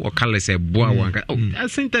blue ho. What color say boa wanka. Oh,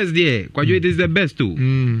 Syntex there. Kwajo it is the best too.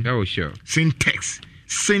 Oh sure. Syntex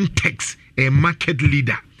a market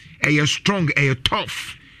leader. A strong, a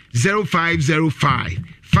tough. 0505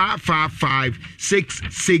 555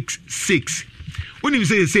 666. When you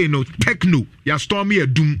say no techno, ya stormy a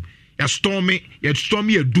doom, ya stormy a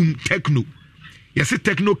doom techno. Ya say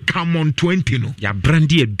techno come on 20 no. Ya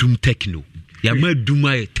brandy a doom techno. Ya ma doom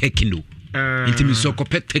a techno. Intimi so ko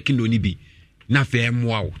pet techno ni bi. Na fe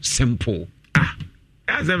wow, simple.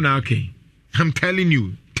 As I'm now okay. I'm telling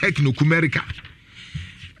you, techno kumerica.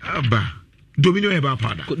 Aba. Domino Eba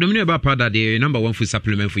powder, the number one food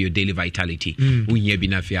supplement for your daily vitality. Unya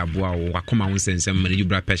bina fe aboa wo akoma wo nsensem mane you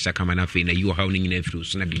blood pressure kama na fe na you how ning na fru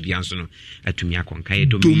so na bibia so no atumi akonka e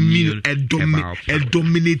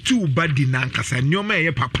dominate tu body na nkasa nyoma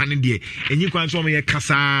ye papa ne de enyi kwan so ye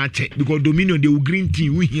kasa che because domino the green tea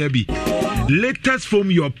we here be latest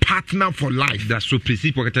from your partner for life. That's so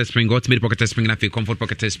Prestige Pocket Spring, Ultimate Pocket Spring na fe Comfort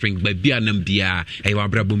Pocket Spring ba bia nam bia e wa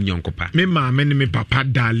brabom nyonkopa me ma me ne me papa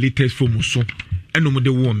da latest from so eno mo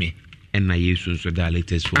de wo me na yesu so da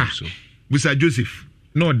latest from so busa Joseph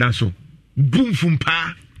no da so boom fum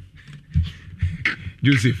pa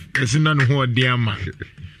Joseph esina no ho de ama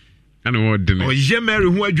ana wo de me o je Mary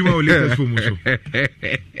ho adwuma o latest from so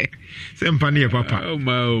sempa ne papa oh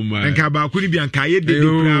my enka ba ku ni bi anka ye de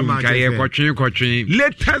kura ma ka ye kotwen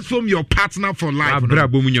latest from your partner for life abra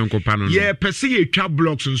bom nyonkopa no ye pese ye twa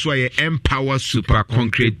blocks nso ye Empower super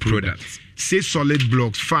concrete products 6 solid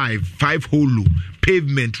blocks, 5 hollow,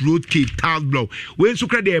 pavement, road cape, tiled block. When so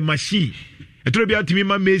credit a machine, a tribute to me,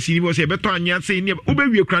 my macy was a better and yan saying,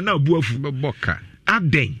 Obey crana buafu boka.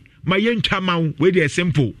 Abdeng, my young chama, where they are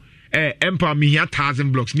simple. Emperor me here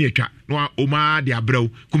 1,000 blocks near chat. No, Oma, their bro,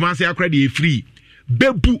 Kumasi credit free.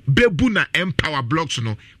 Bebu na Empower blocks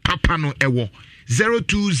no, Papa no ewo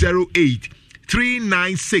 0208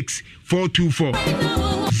 396 424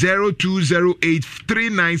 0208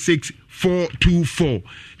 396 424.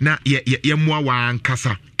 Na ye mwa wa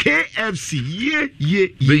nkasa KFC ye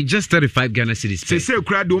they just 35 Ghana cedis. Say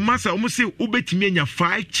crowd do massa almost say ubetimi anya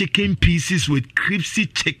 5 chicken pieces with crispy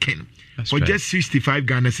chicken. That's for right. Just 65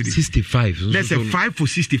 Ghana cedis. 65. That's a 5 for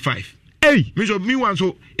 65. Hey, me one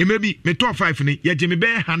so it maybe me top 5 ni ye jemi be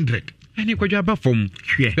 100. Any kwa jaba from.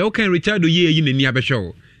 Be okay Richard ye yi ni aba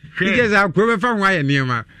show. Because I go fa hwa ye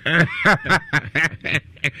niema.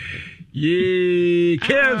 Yeah,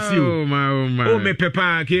 KFC. Oh my. Oh, me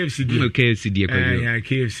pepper KFC dear. KFC dear. Yeah,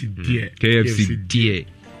 KFC dear. KFC dear.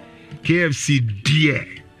 KFC dear.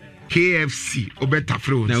 KFC. Obeta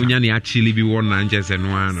fro. Na unya ni actually bi won na nje se no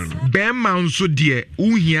ano. Ben man so dear.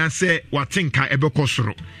 Uhia se watinka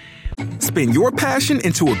ebekosoro. Spin your passion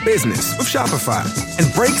into a business with Shopify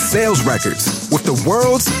and break sales records with the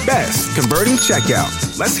world's best converting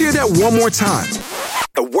checkout. Let's hear that one more time.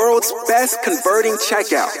 The world's best converting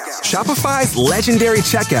checkout. Shopify's legendary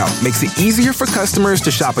checkout makes it easier for customers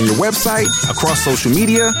to shop on your website, across social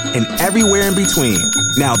media, and everywhere in between.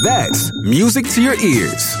 Now that's music to your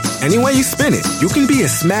ears. Any way you spin it, you can be a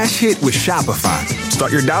smash hit with Shopify.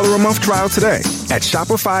 Start your $1 a month trial today at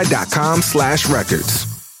shopify.com/records.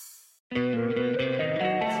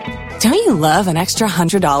 Don't you love an extra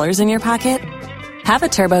 $100 in your pocket? Have a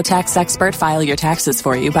TurboTax expert file your taxes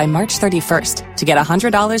for you by March 31st to get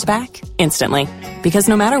 $100 back instantly. Because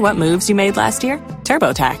no matter what moves you made last year,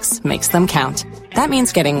 TurboTax makes them count. That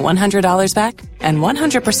means getting $100 back and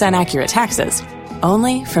 100% accurate taxes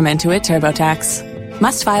only from Intuit TurboTax.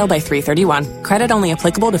 Must file by 3/31. Credit only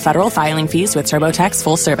applicable to federal filing fees with TurboTax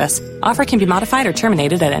full service. Offer can be modified or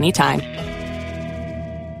terminated at any time.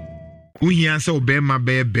 Uhia se obema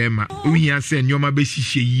bema. Uhia se nyoma be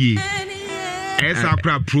hihye yie. Esa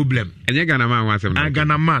pra problem. Enye Ghana man wasem no.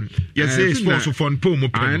 Ghana man. You say sponsor for npo mo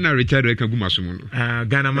pe. Na Richard e kan gu masom no.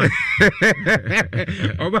 Ghana man.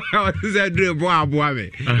 Oba o se dre bo aboa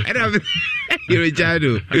me. Richard.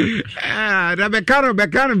 Da be karo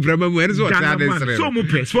brama mu enso o ta de sere. So mo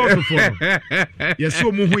pe sponsor for. Yes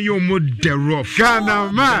so mo ho yo mo the rough.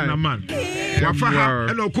 Ghana man. wafa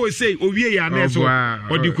and of course say owie ya na so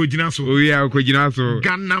odi kogina so owie ya kogina so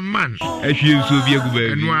Ghana man ehwie so bi agu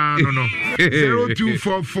ba no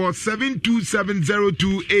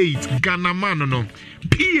 0244727028 Ghana man no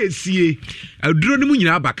PSA aduro no mu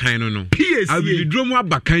nyina abakan no PSA aduro mu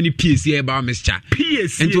abakan ni PSA e ba mixture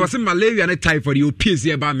PSA enti wose malaria ne typhoid yo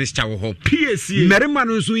PSA e ba mixture wo ho PSA merima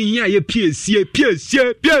no so hia ye PSA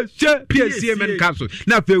men capsule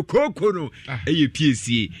na fe koko no e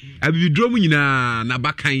PSA aduro mu nyina na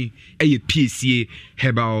abakan e PSA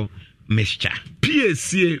herbal mixture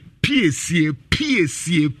PSA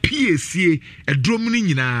aduro mu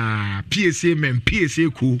nyina PSA men PSA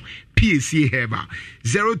cool PSA Herbal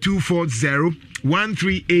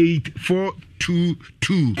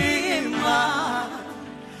 0240-138-422.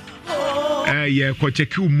 Yeah,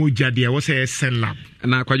 check you moja de was a sen lab.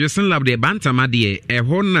 Na kwa sen lab de bantama de e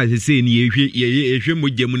ho na se ni ehwe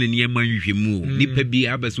moja mu ne niema nhwemu nipa bi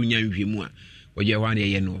abaso nya nhwemu a oje ho na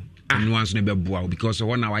ye no nuance no be boa because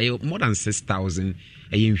ho na waye more than 6,000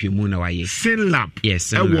 nhwemu na waye sen lab.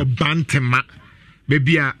 Yes, e wo bantama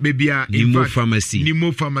Baby, Nimo Pharmacy. Yeah.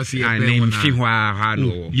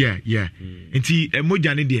 Enti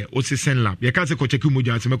moja ne de o se sen lab. Ya ka se ko check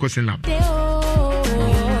moja se me ko sen lab.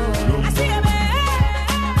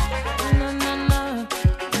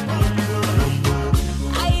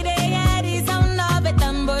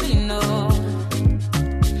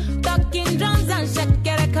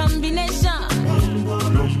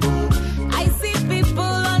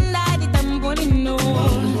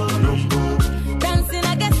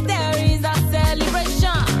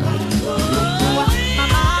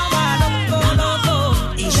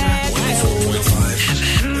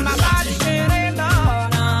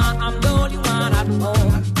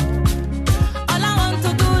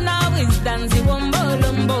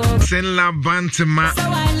 Senla Bantama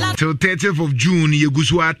till 30th of June, you go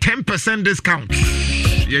to a 10% discount.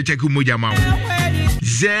 You check Moja Mau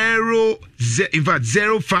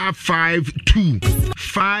 0552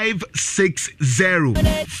 560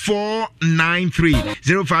 493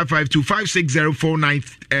 0552 560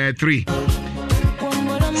 493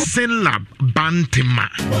 Senla Bantama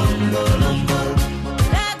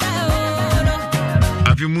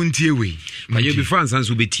Avimuntiwe. Mayo before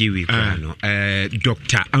ansanso betiwe kwa no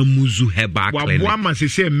Dr. Amuzu Heba Clinic. Wabwa se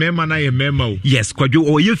say mema na ye mema o. Yes,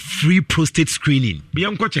 kwadwo o ye free prostate screening. Bi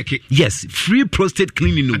enko check it. Yes, free prostate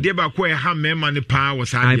cleaning no. Ade ba ko e ha mema ne pa wo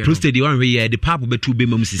sa de. Prostate the one we ye the pap betu be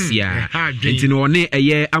mam sisia. Enti no ne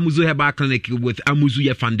ye Amuzu Heba Clinic with Amuzu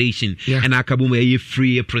ye foundation and akabum ye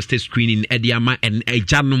free prostate screening e de ama en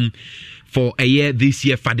ejanum for a year this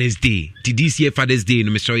year Father's Day. This year Father's Day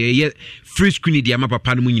no Mr. Ye free screening di ama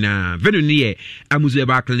papa no nyina. Venu ne Amuzu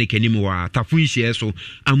Eba Clinic animo wa tafu share so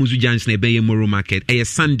Amuzu Junction ebe ye Moro Market.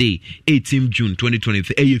 Sunday 18 June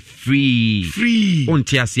 2023. Free. On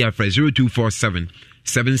TRCR 0247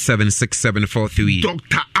 776743.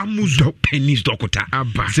 Dr. Amuzu Penny's Doctor.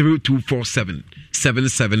 0247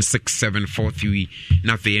 776743.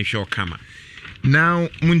 Na fe show kama. Now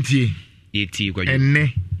muntie yeti kwa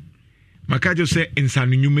enne makajo se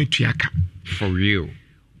insanu nyume tuaka for real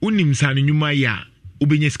unim insanu nyuma ya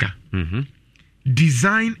ubenyeska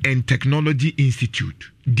Design and Technology Institute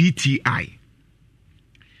DTI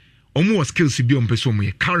omo skills bi ompeso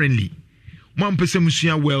mo currently mo ampese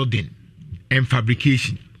musua welding and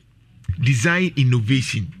fabrication, design,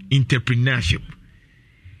 innovation, entrepreneurship.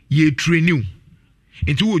 Ye train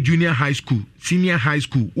into junior high school, senior high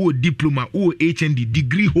school, or diploma, or HND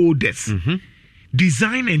degree holders.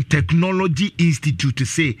 Design and Technology Institute to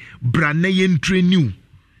say Branayan train you.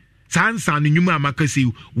 Sansa nyuma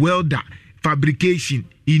makasi welder, fabrication,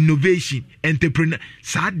 innovation, entrepreneur.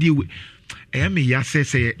 Sadi me ya say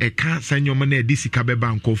e kan sanyo mana disi kabe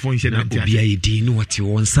banko fo nche na obi ayi di no wati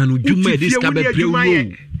won sanu dwuma disi kabe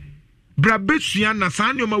prewo bra besua na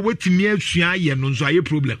sanyo ma watimi asua ye no nso aye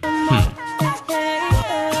problem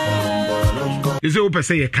eze o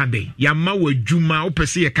pese ye kade ya ma wadwuma o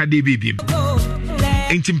pese ye kade bebiem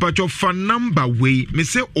enti mpacho fa number we me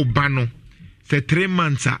se oba no for 3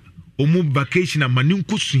 months omu vacation amani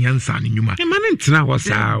nkusua nsa ne nyuma mane ntena ho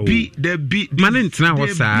saa o mane ntena ho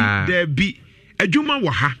saa bi adwuma wo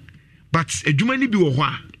ha but adwuma ni bi wo ho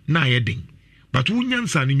a na yeden but wunya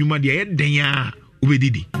nsa ne nyuma de yeden a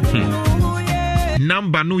obedidi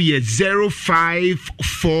number no ye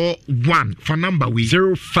 0541 for number we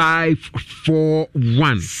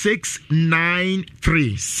 0541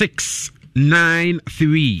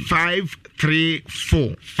 693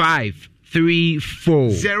 534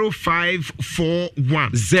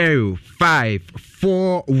 0541 0541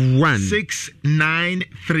 41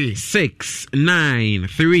 693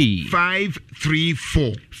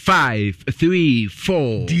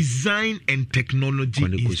 534 Design and Technology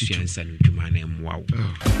Institute.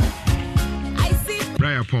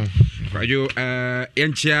 Right upon Radio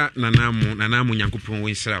Enchia Nanamu Yankupon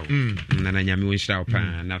Winsraw Nana Yami Winsraw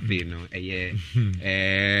Pan Navino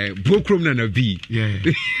Bokrum Nana B.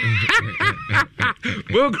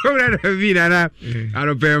 Bokrum Nana B. Nana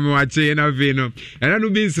Arope Navino and I know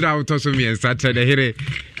Binsraw Tosomi and Saturday here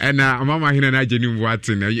and Mama Hina Jenny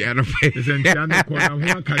Watson. I don't pay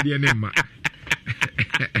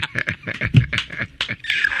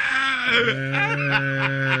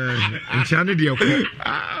Nchane de ko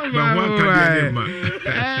ba ho aka de ma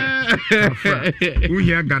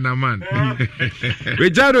uhia Ghana man we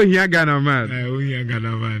jaro hia Ghana man uhia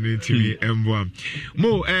Ghana man ntimi emboam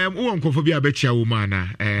mo wo nkofo bi abechia wo mana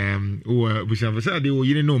wo busafasa de wo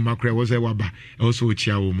yine no makra wo se waba also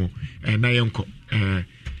ochia wo mo na yenko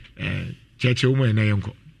cheche wo mo na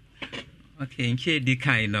yenko okay nke di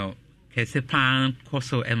kai no kese pan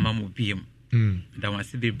koso emamu biem da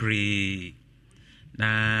wasi bebre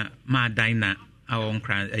na ma dina awon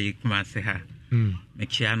kran ayikuma se ha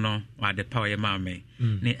mechia no wa de power ma me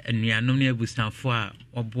ne anuanom ne abusanfo a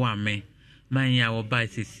oboa me man ya wo ba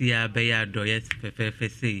sesia be ya do yes fefefe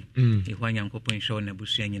sei e hwanya nkopon show na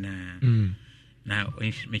busua nyina na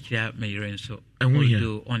mechia me yerenso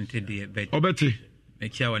do onte de bet obeti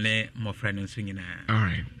mechia wone mofra no nso nyina all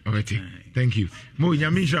right obeti thank you mo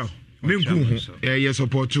nyamisha yes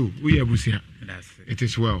support too we abusia it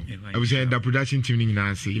is well I was saying the production team in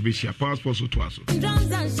Nancy you be share passport so to us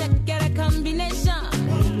drums and shake get a combination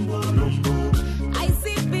I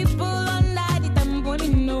see people on the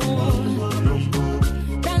tamborino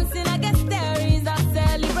dancing I guess there is a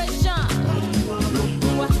celebration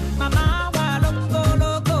mama wa loco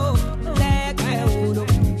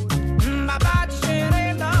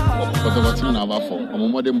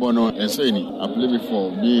I play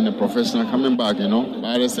before being a professional coming back, you know. But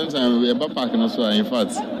at the same time, we are back in so in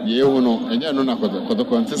fact, you know, and you know, the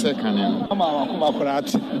contest can.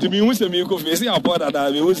 To me, who's a milk of facing a part that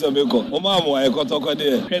I was a milk. Oh, Mamma, I got talk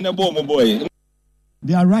there, and a bomb boy.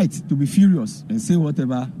 They are right to be furious and say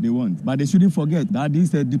whatever they want, but they shouldn't forget that this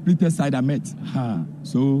is a depleted side I met.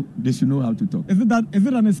 So they should know how to talk. Is it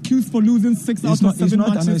an excuse for losing 6 out of 7 matches? It's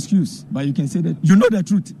not an excuse, but you can say that you know the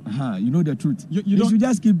truth. You know the truth. You should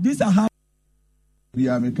just keep this a high. The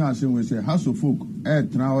American we say House of Folk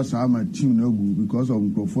Travis Ama team no good because of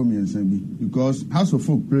performance because House of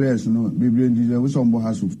Folk players no baby and we some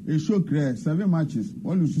House of a show clear 7 matches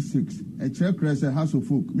all lose 6 a check clear House of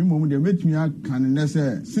Folk me mom they make me can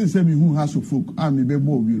say since me who House of Folk me be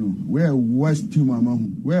boy you know where worst team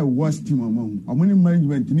among among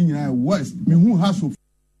management ni West me who House of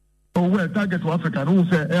where target to Africa who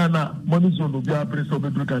say money zone will be a place of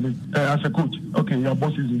as a coach. Okay, your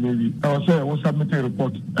boss is in Navy. I will say we'll submit a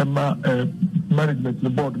report and management the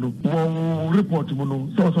board no report so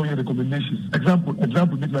your recommendations. Example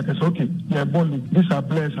this like I say okay, yeah ball league. These are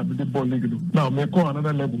players have the ball league. Now may call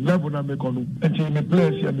another level now make on until me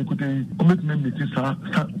players here me could make me meet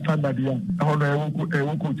standard here. I want to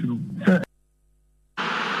coach you.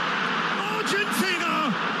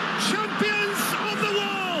 Argentina, champions of the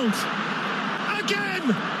world. Again,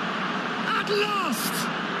 at last,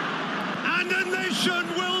 and a nation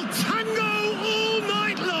will tango all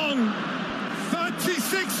night long.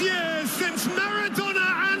 36 years since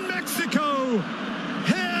Maradona and Mexico.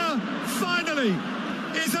 Here, finally,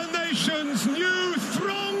 is a nation's new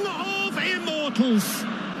throng of immortals.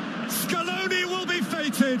 Scaloni will be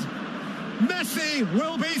fated. Messi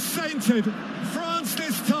will be sainted. France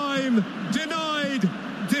this time denied,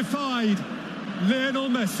 defied. Lionel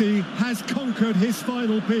Messi has conquered his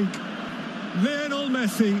final peak. Lionel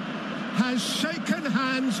Messi has shaken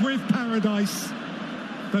hands with paradise.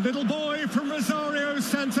 The little boy from Rosario,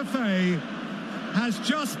 Santa Fe, has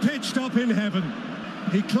just pitched up in heaven.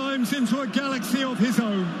 He climbs into a galaxy of his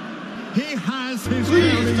own. He has his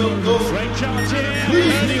crowning moment. Great chance here.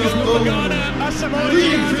 Earning is Mupagana.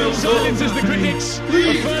 Asamoah silences the critics.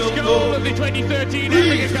 The first goal of the 2013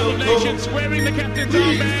 Africa Cup of Nations, wearing the captain's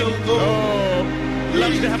armband. Oh,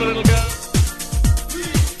 loves to have a little go. Go.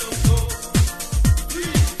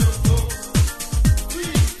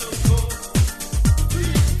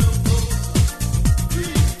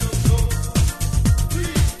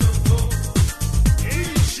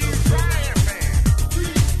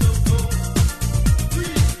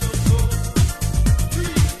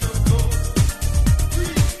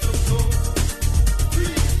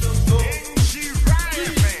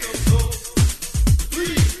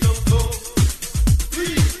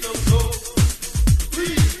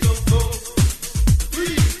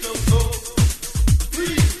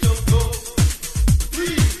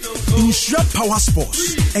 Insure Power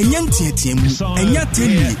Sports. Enyantie tiemu,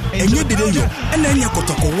 enyateni, enyedeyo, and enya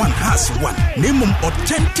kotoko 1 has 1. Name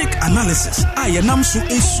authentic analysis. Ayanam so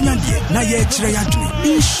esunyadie na ye chire yadwene.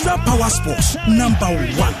 Insure Power Sports number 1.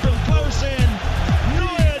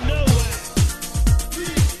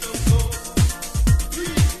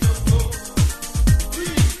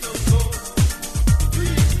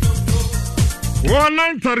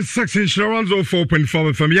 9:36 Insure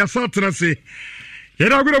 104.5 FM. Yasatana say,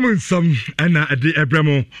 Yadagram some and a de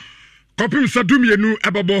Ebremo. Copim Sadumianu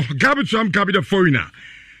Ababo, Gabitram Gabida Foreigner.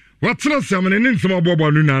 What's not some in some of Bobo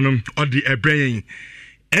Lunanum or the Ebrain.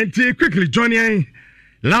 And quickly joining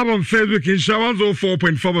live on Facebook Insure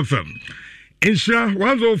 104.5 FM. Insure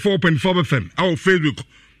 104.5 FM. Our Facebook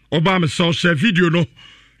Obama social video no.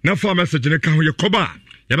 Na for message in a can your coba.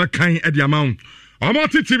 Yaba kind at the amount.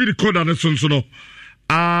 Amati TV recorder na sonsono.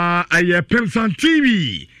 Aye Pemsan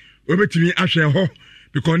TV. We betimi ahwe ho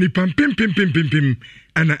because ni pim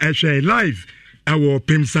and ahwe live our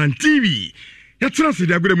Pemsan TV. Yatra se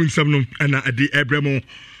dia godam nsam no and ade ebremo.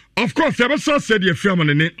 Of course, I was said your film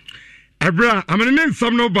on it. Abra, I'm an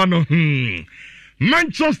nsam no ba no.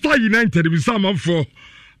 Manchester United with some for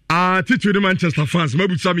teach the Manchester fans.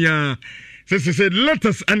 Mabu samia said let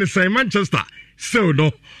us understand Manchester. So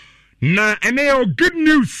no. Na ene good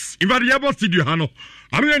news in variable studio hano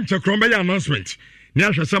I'm to crombe announcement ni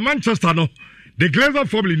ahwese Manchester no the Glazer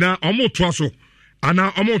family na omo toaso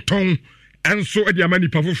ana omo ton enso e dia mani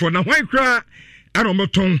pafofo na hwan kra ana omo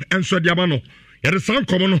ton enso dia ma no yede san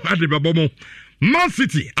komo no ade bebomo Man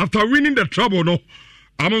City after winning the treble no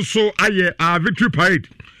amonso aye a victory parade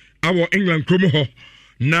our England kromo ho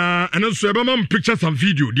na enso e be mam pictures and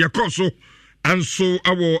video dia course enso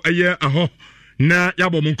our aye aho na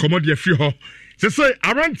yabo mun komodi afi ho se say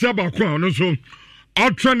arrantia ba kwa no so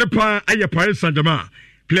ultra pa aye Paris Saint-Germain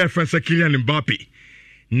player France Kylian Mbappe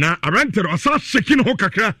na arrantia asa shaking ho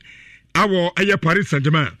kakra awo aye Paris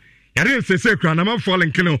Saint-Germain yare se kra na man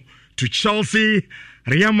falling kino to Chelsea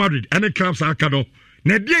Real Madrid and the clubs akado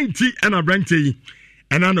na dienti and arrantia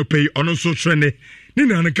and ano pay ono so trend ni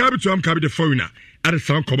na kabi to am kabi the foreigner at the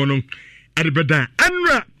sound common at the beda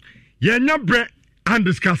anra yenya bre and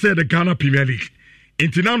discuss the Ghana Premier League.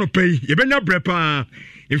 Intinano pay, Yebenya Brepa.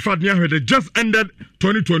 In fact, they just ended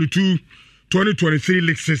 2022-2023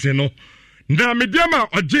 league season. No, now mediama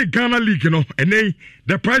or J Ghana League, and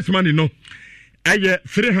the prize money,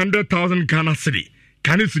 300,000 Ghana city.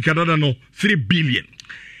 Can you see no 3 billion?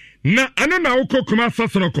 Na anona uko kumasa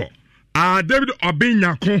sonoko. David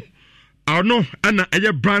Obinyako, no, and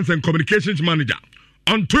brands and communications manager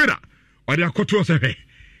on Twitter. Or they are koto say.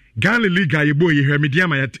 Ghana League aye boy here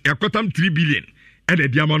mediama yakotam 3 billion and the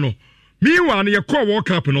diamano. Meanwhile, ye call World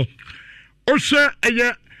Cup no. Osha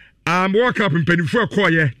aye World Cup in penifo call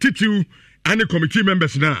ye titu and the committee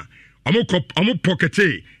members now. Amo pocket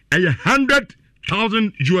aye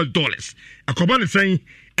 $100,000. A command saying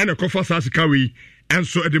and a cofa sasikawi and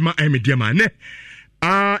so edema mediama ne.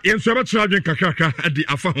 Yen so ba charging kakaka at the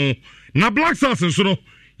afa ho. Na Black Stars and so no.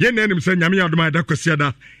 Yen enim say nyame adoma da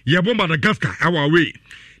kwasiada ye bomba da gaska our way.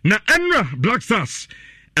 Na Enra Black Stars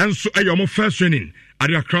and so ayomo first training at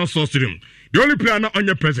the Crown Stadium. The only player now on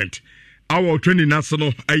your present our training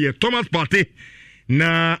national aye Thomas Partey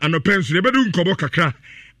na anopensu ne bedu nkobo kakra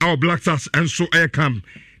our Black Stars and so aye come.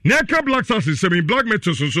 Neka Black Stars is seven black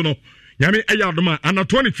metals so no nyame aye adoma under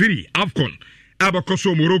 23 AFCON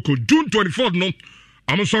abakoso Morocco June 24th no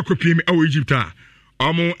amo so kopiem awo Egypt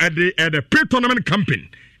amo at the pre-tournament campaign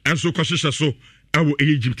and so koshisha so awo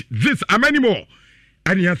Egypt. This and many more.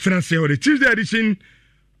 And you have to say, the Tuesday edition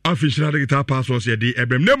of Official Guitar Passwords, the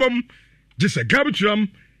Ebram Nebum, just a garbage rum,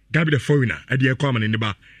 Gabby the foreigner, at the common in the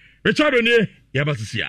bar. Richard O'Neill, Yabasisia.